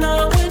 I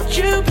know what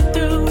you've been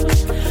through.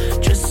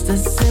 Just a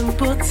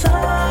simple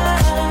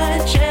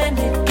touch and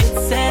it can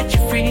set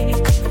you free.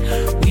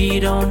 We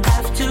don't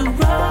have to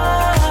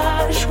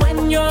rush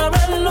when you're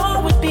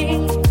alone with me.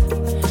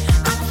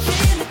 I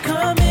feel it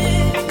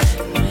coming.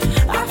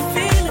 I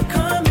feel it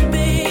coming,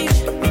 babe.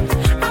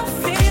 I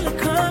feel it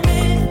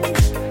coming.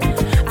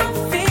 I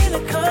feel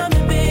it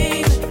coming,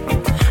 babe.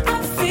 I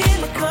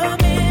feel it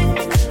coming.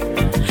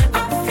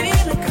 I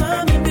feel it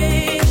coming,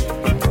 babe.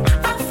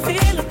 I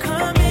feel it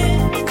coming.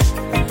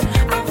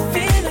 I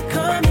feel it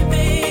coming,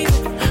 babe.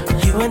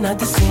 You are not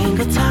the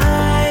single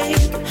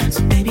type,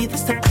 so baby,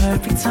 this the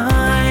perfect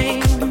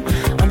time.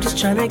 I'm just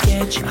trying to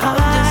get you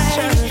high,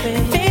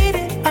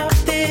 faded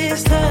off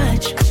this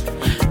touch.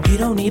 You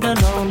don't need a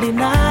lonely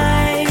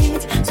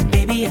night, so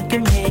baby, I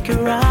can make it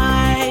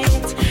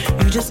right.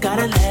 You just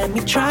gotta let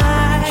me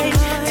try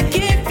to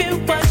give you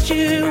what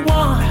you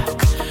want.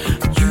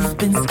 You've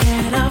been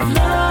scared of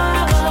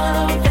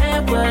love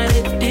and what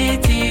it did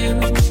to you.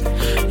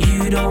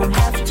 You don't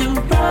have to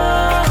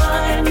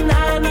run.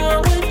 I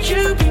know what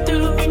you've been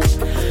through.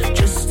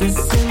 Just a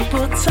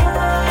simple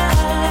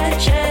touch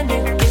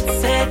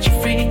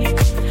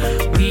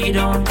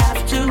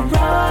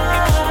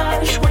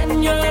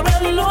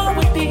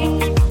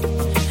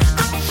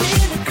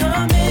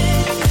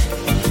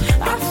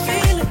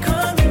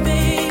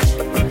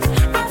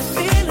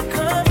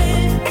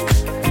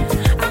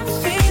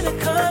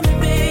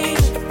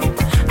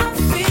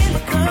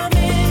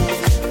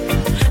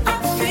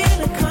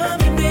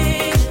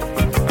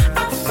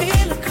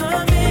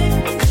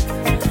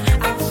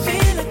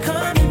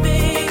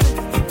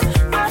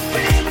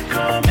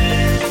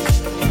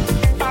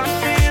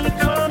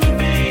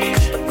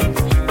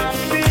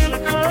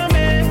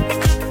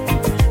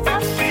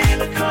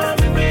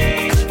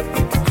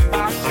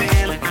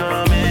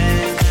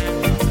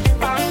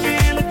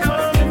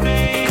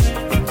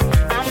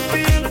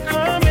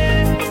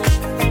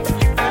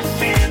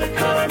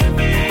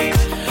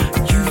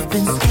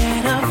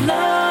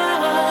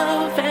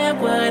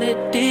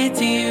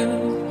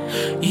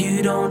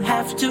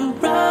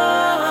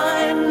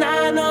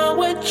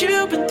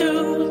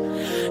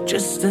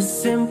a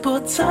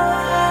simple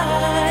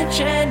touch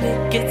and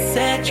it gets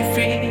set you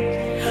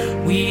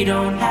free. We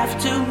don't have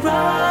to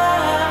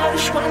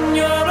rush when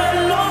you're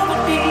alone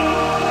with me.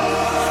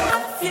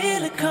 I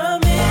feel it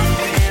coming.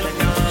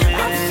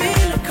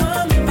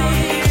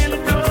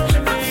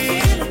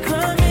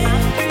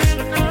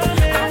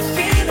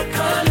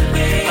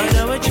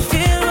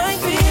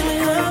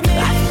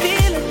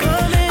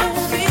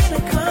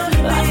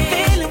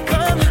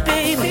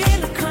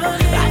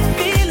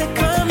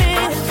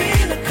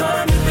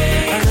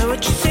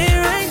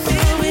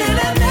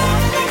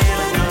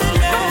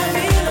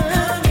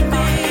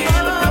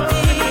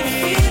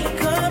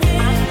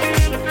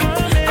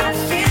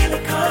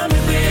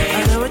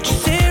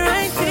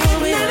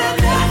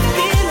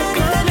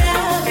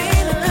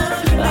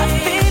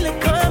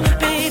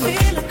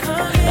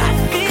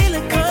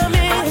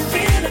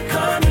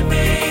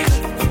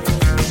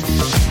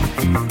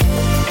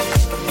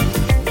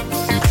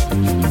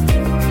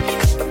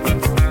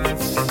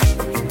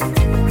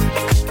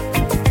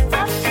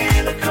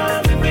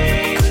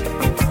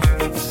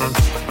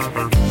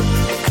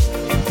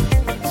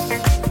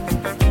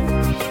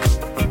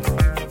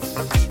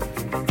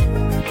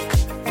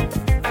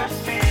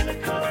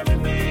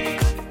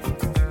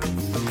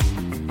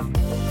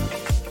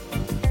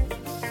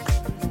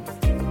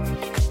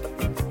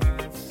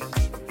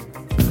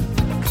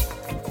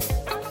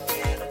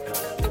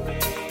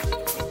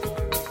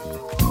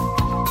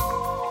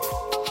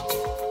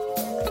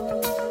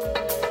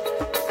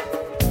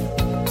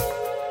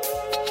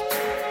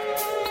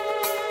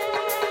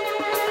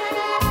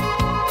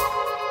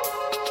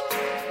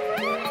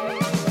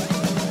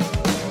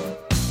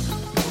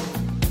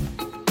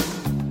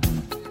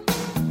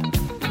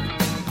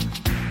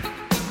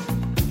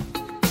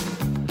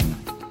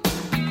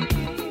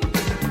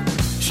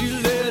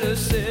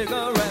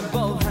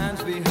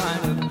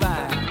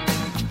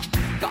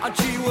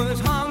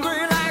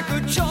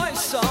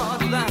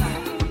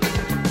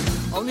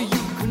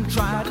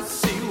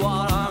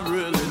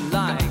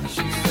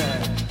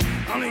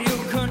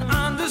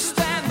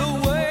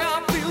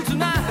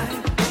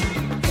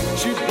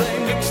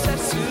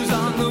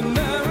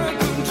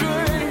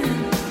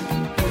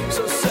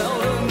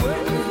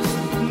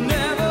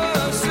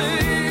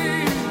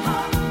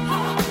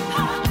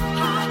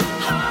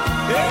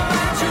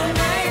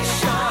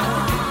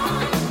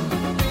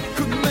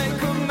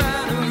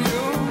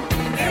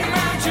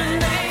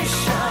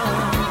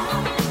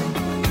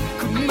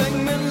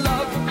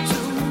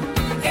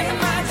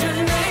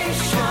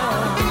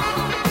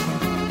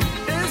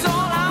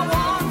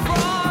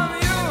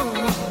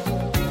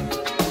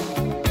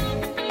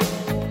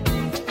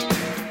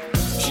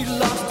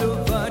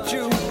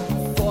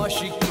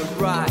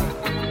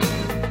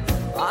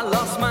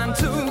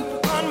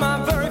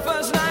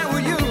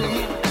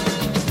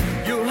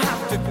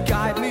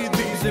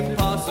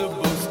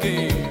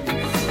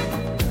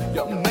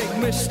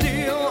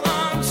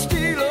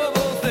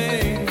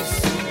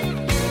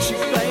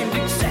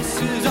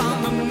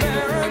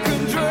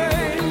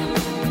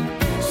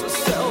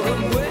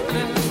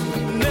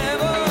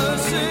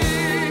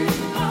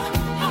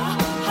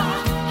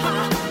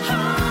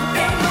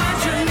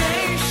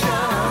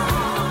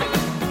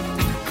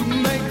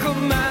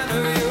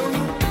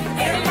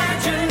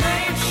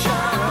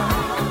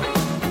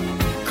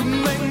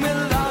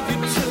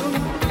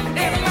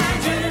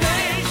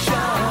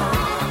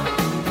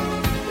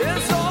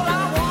 It's all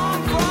I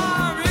want from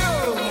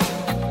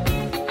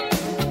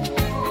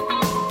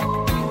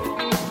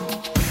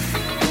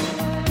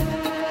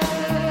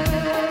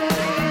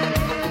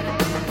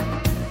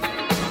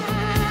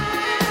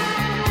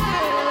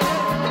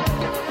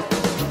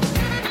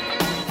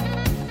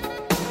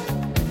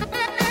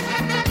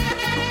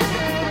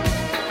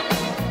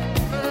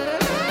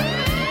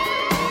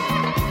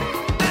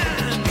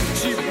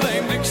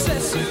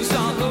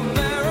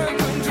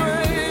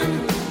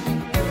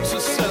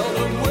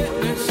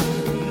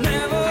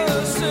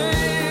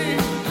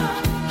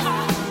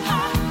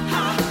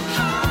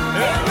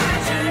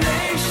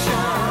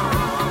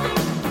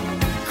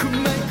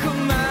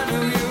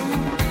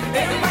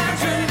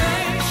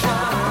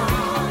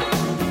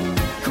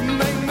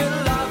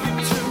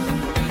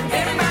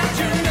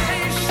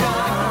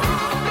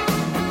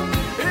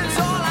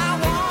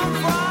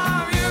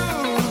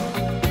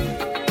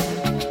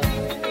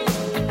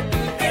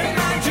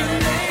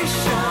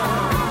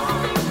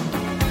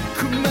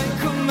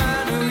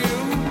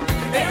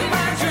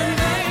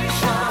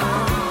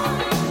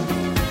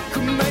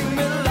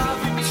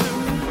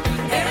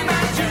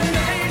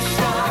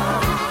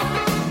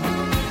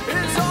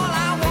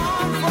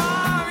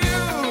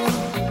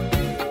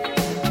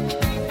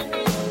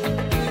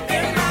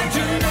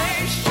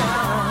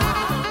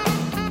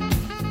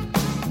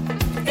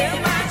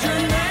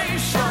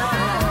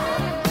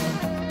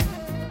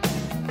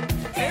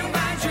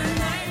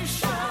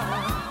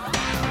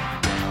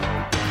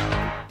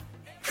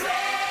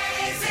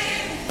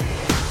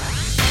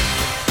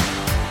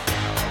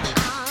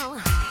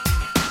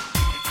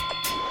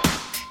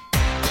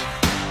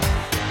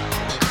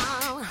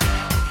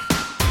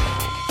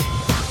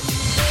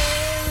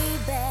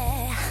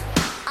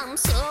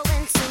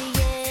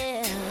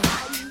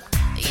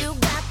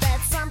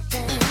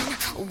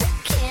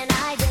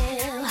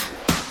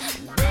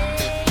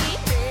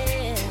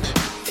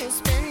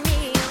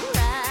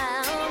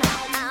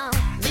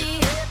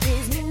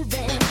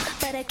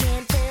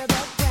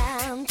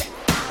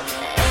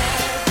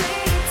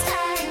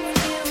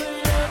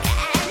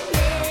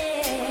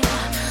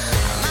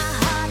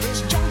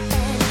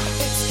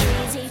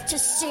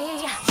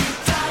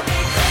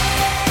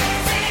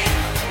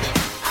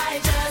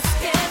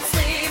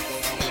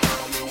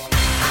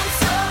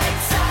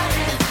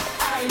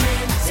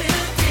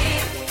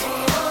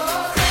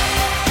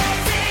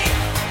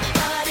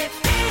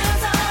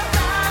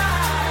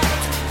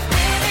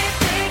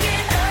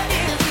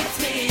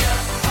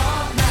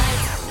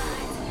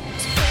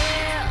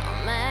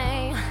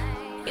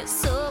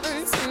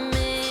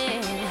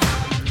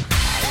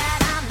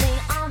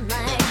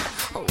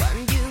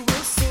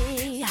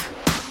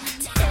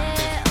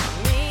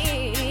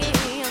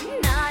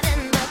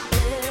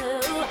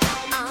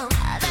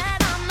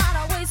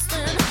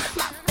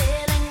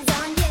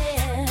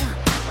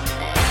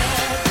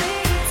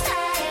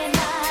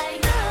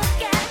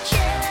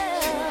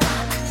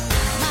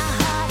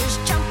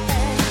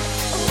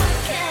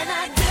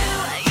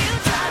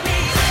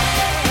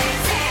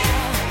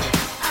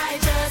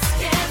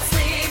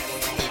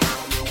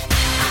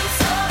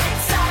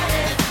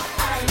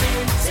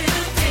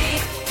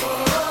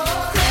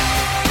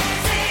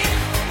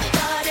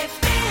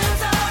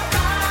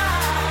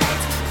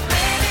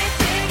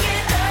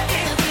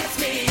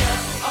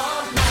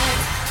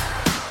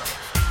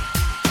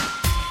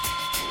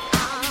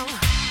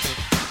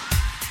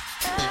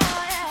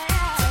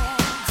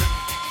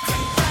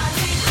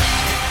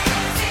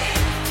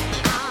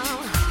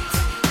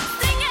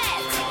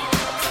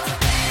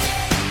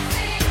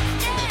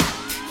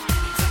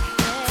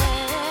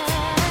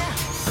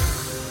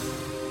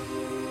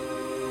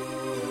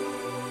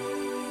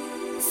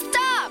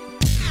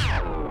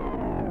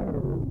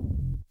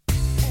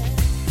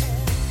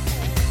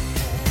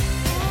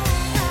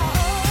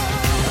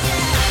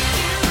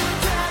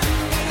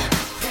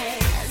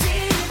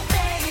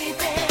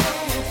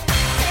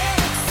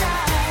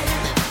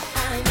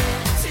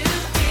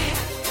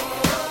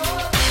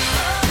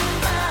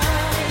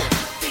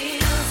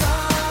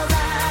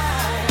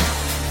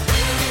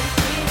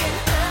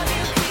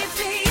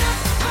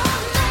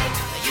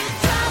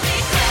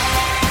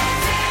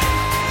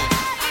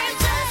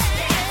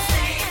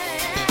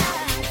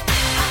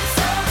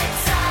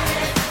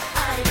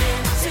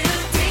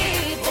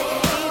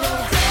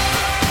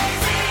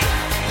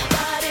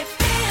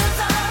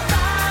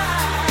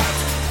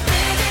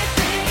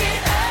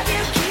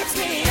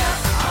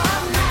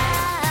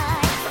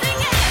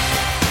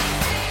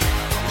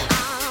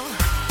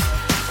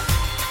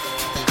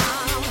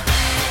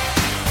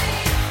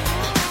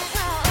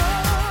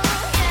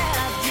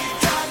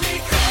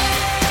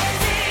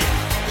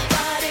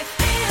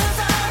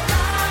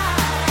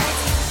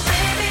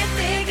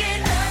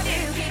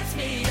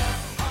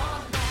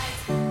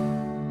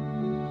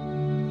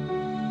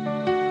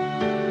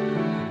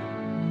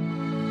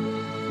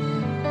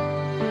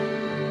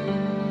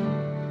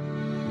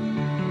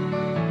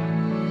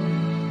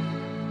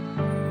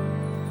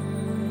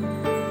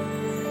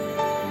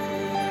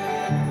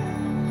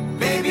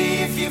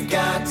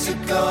to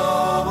go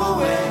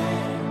away.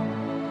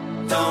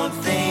 Don't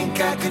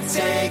think I could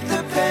take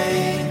the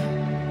pain.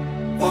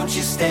 Won't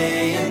you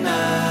stay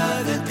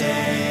another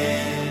day?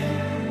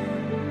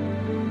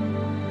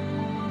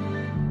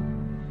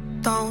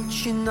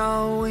 Don't you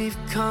know we've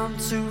come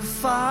too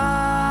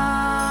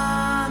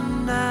far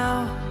now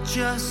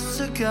just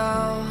to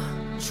go?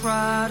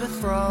 Try to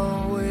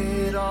throw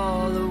it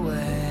all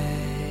away.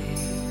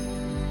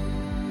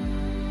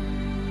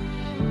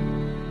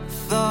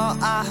 Thought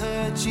I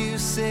heard you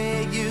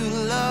say you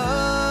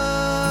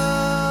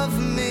love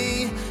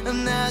me,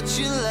 and that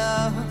your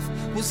love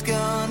was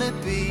gonna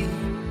be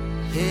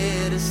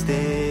here to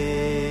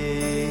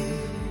stay.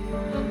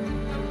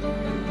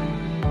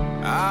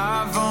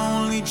 I've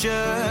only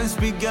just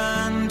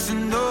begun to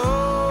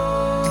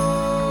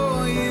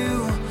know you.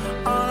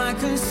 All I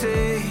can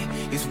say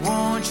is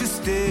won't you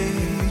stay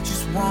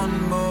just one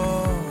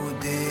more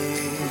day?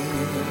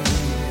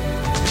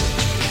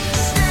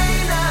 Stay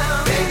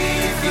now, baby,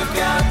 if you've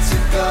got to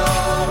go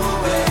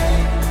away.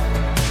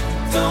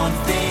 Don't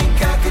think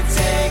I could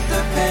take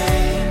the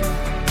pain.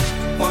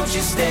 Won't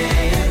you stay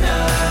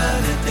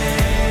another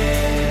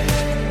day?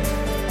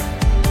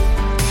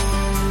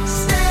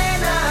 Stay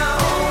now,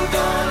 oh,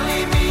 don't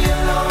leave me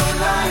alone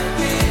like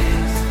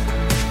this.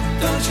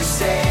 Don't you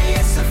say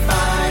it's the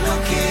final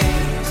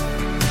kiss.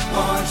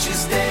 Won't you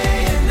stay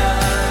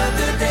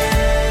another day?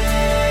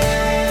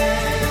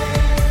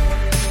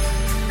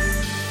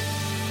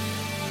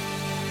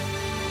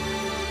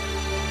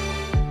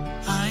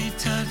 I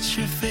touch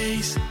your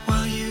face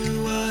while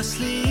you are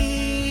sleeping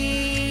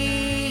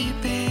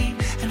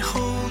and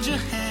hold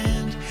your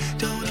hand.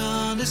 Don't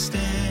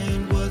understand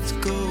what's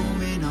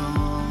going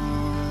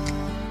on.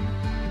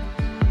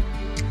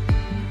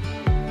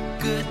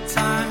 Good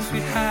times we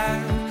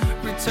had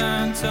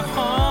return to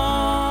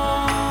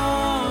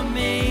haunt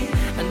me,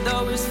 and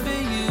though it's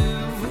for you,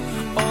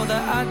 all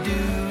that I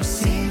do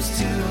seems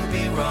to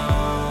be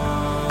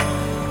wrong.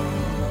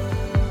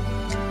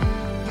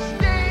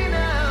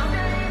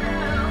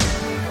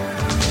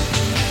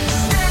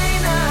 Stay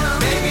now,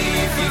 baby,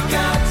 if you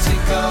got to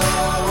go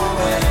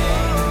away.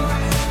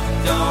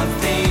 Don't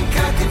think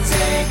I could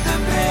take the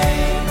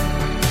pain.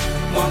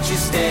 Won't you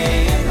stay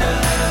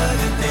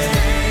another day?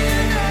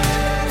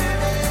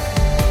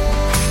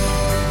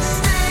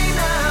 Stay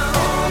now,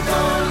 oh,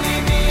 don't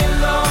leave me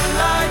alone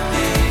like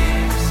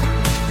this.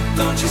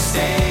 Don't you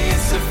say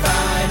it's the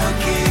final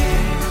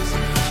kiss.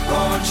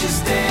 Won't you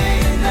stay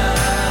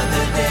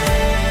another day?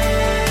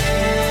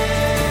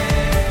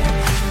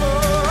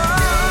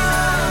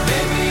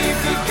 Baby, if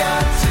you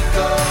got to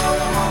go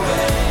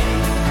away.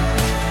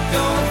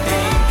 Don't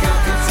think I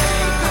could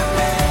take the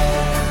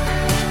pain.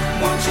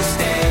 Won't you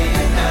stay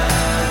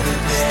another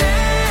day?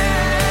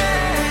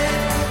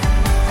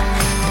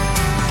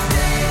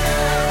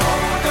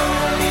 Oh,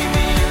 don't leave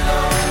me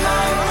alone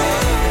like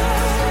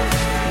this.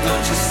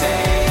 Don't you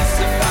say it's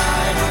the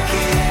final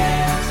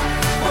kiss.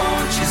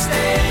 Won't you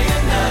stay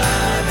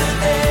another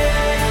day?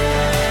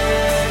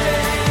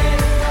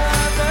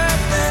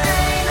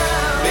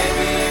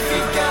 Baby, if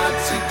you got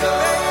to go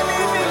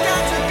away.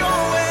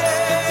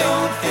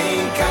 Don't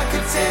think I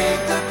could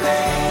take the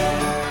pain.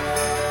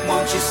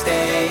 Won't you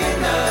stay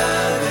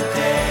another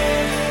day?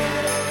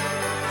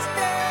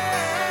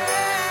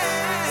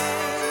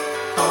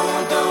 Oh,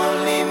 don't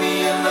leave me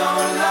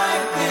alone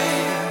like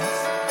this.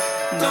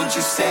 Don't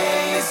you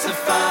say it's the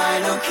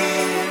final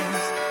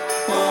kiss.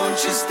 Won't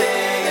you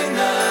stay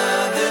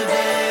another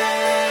day?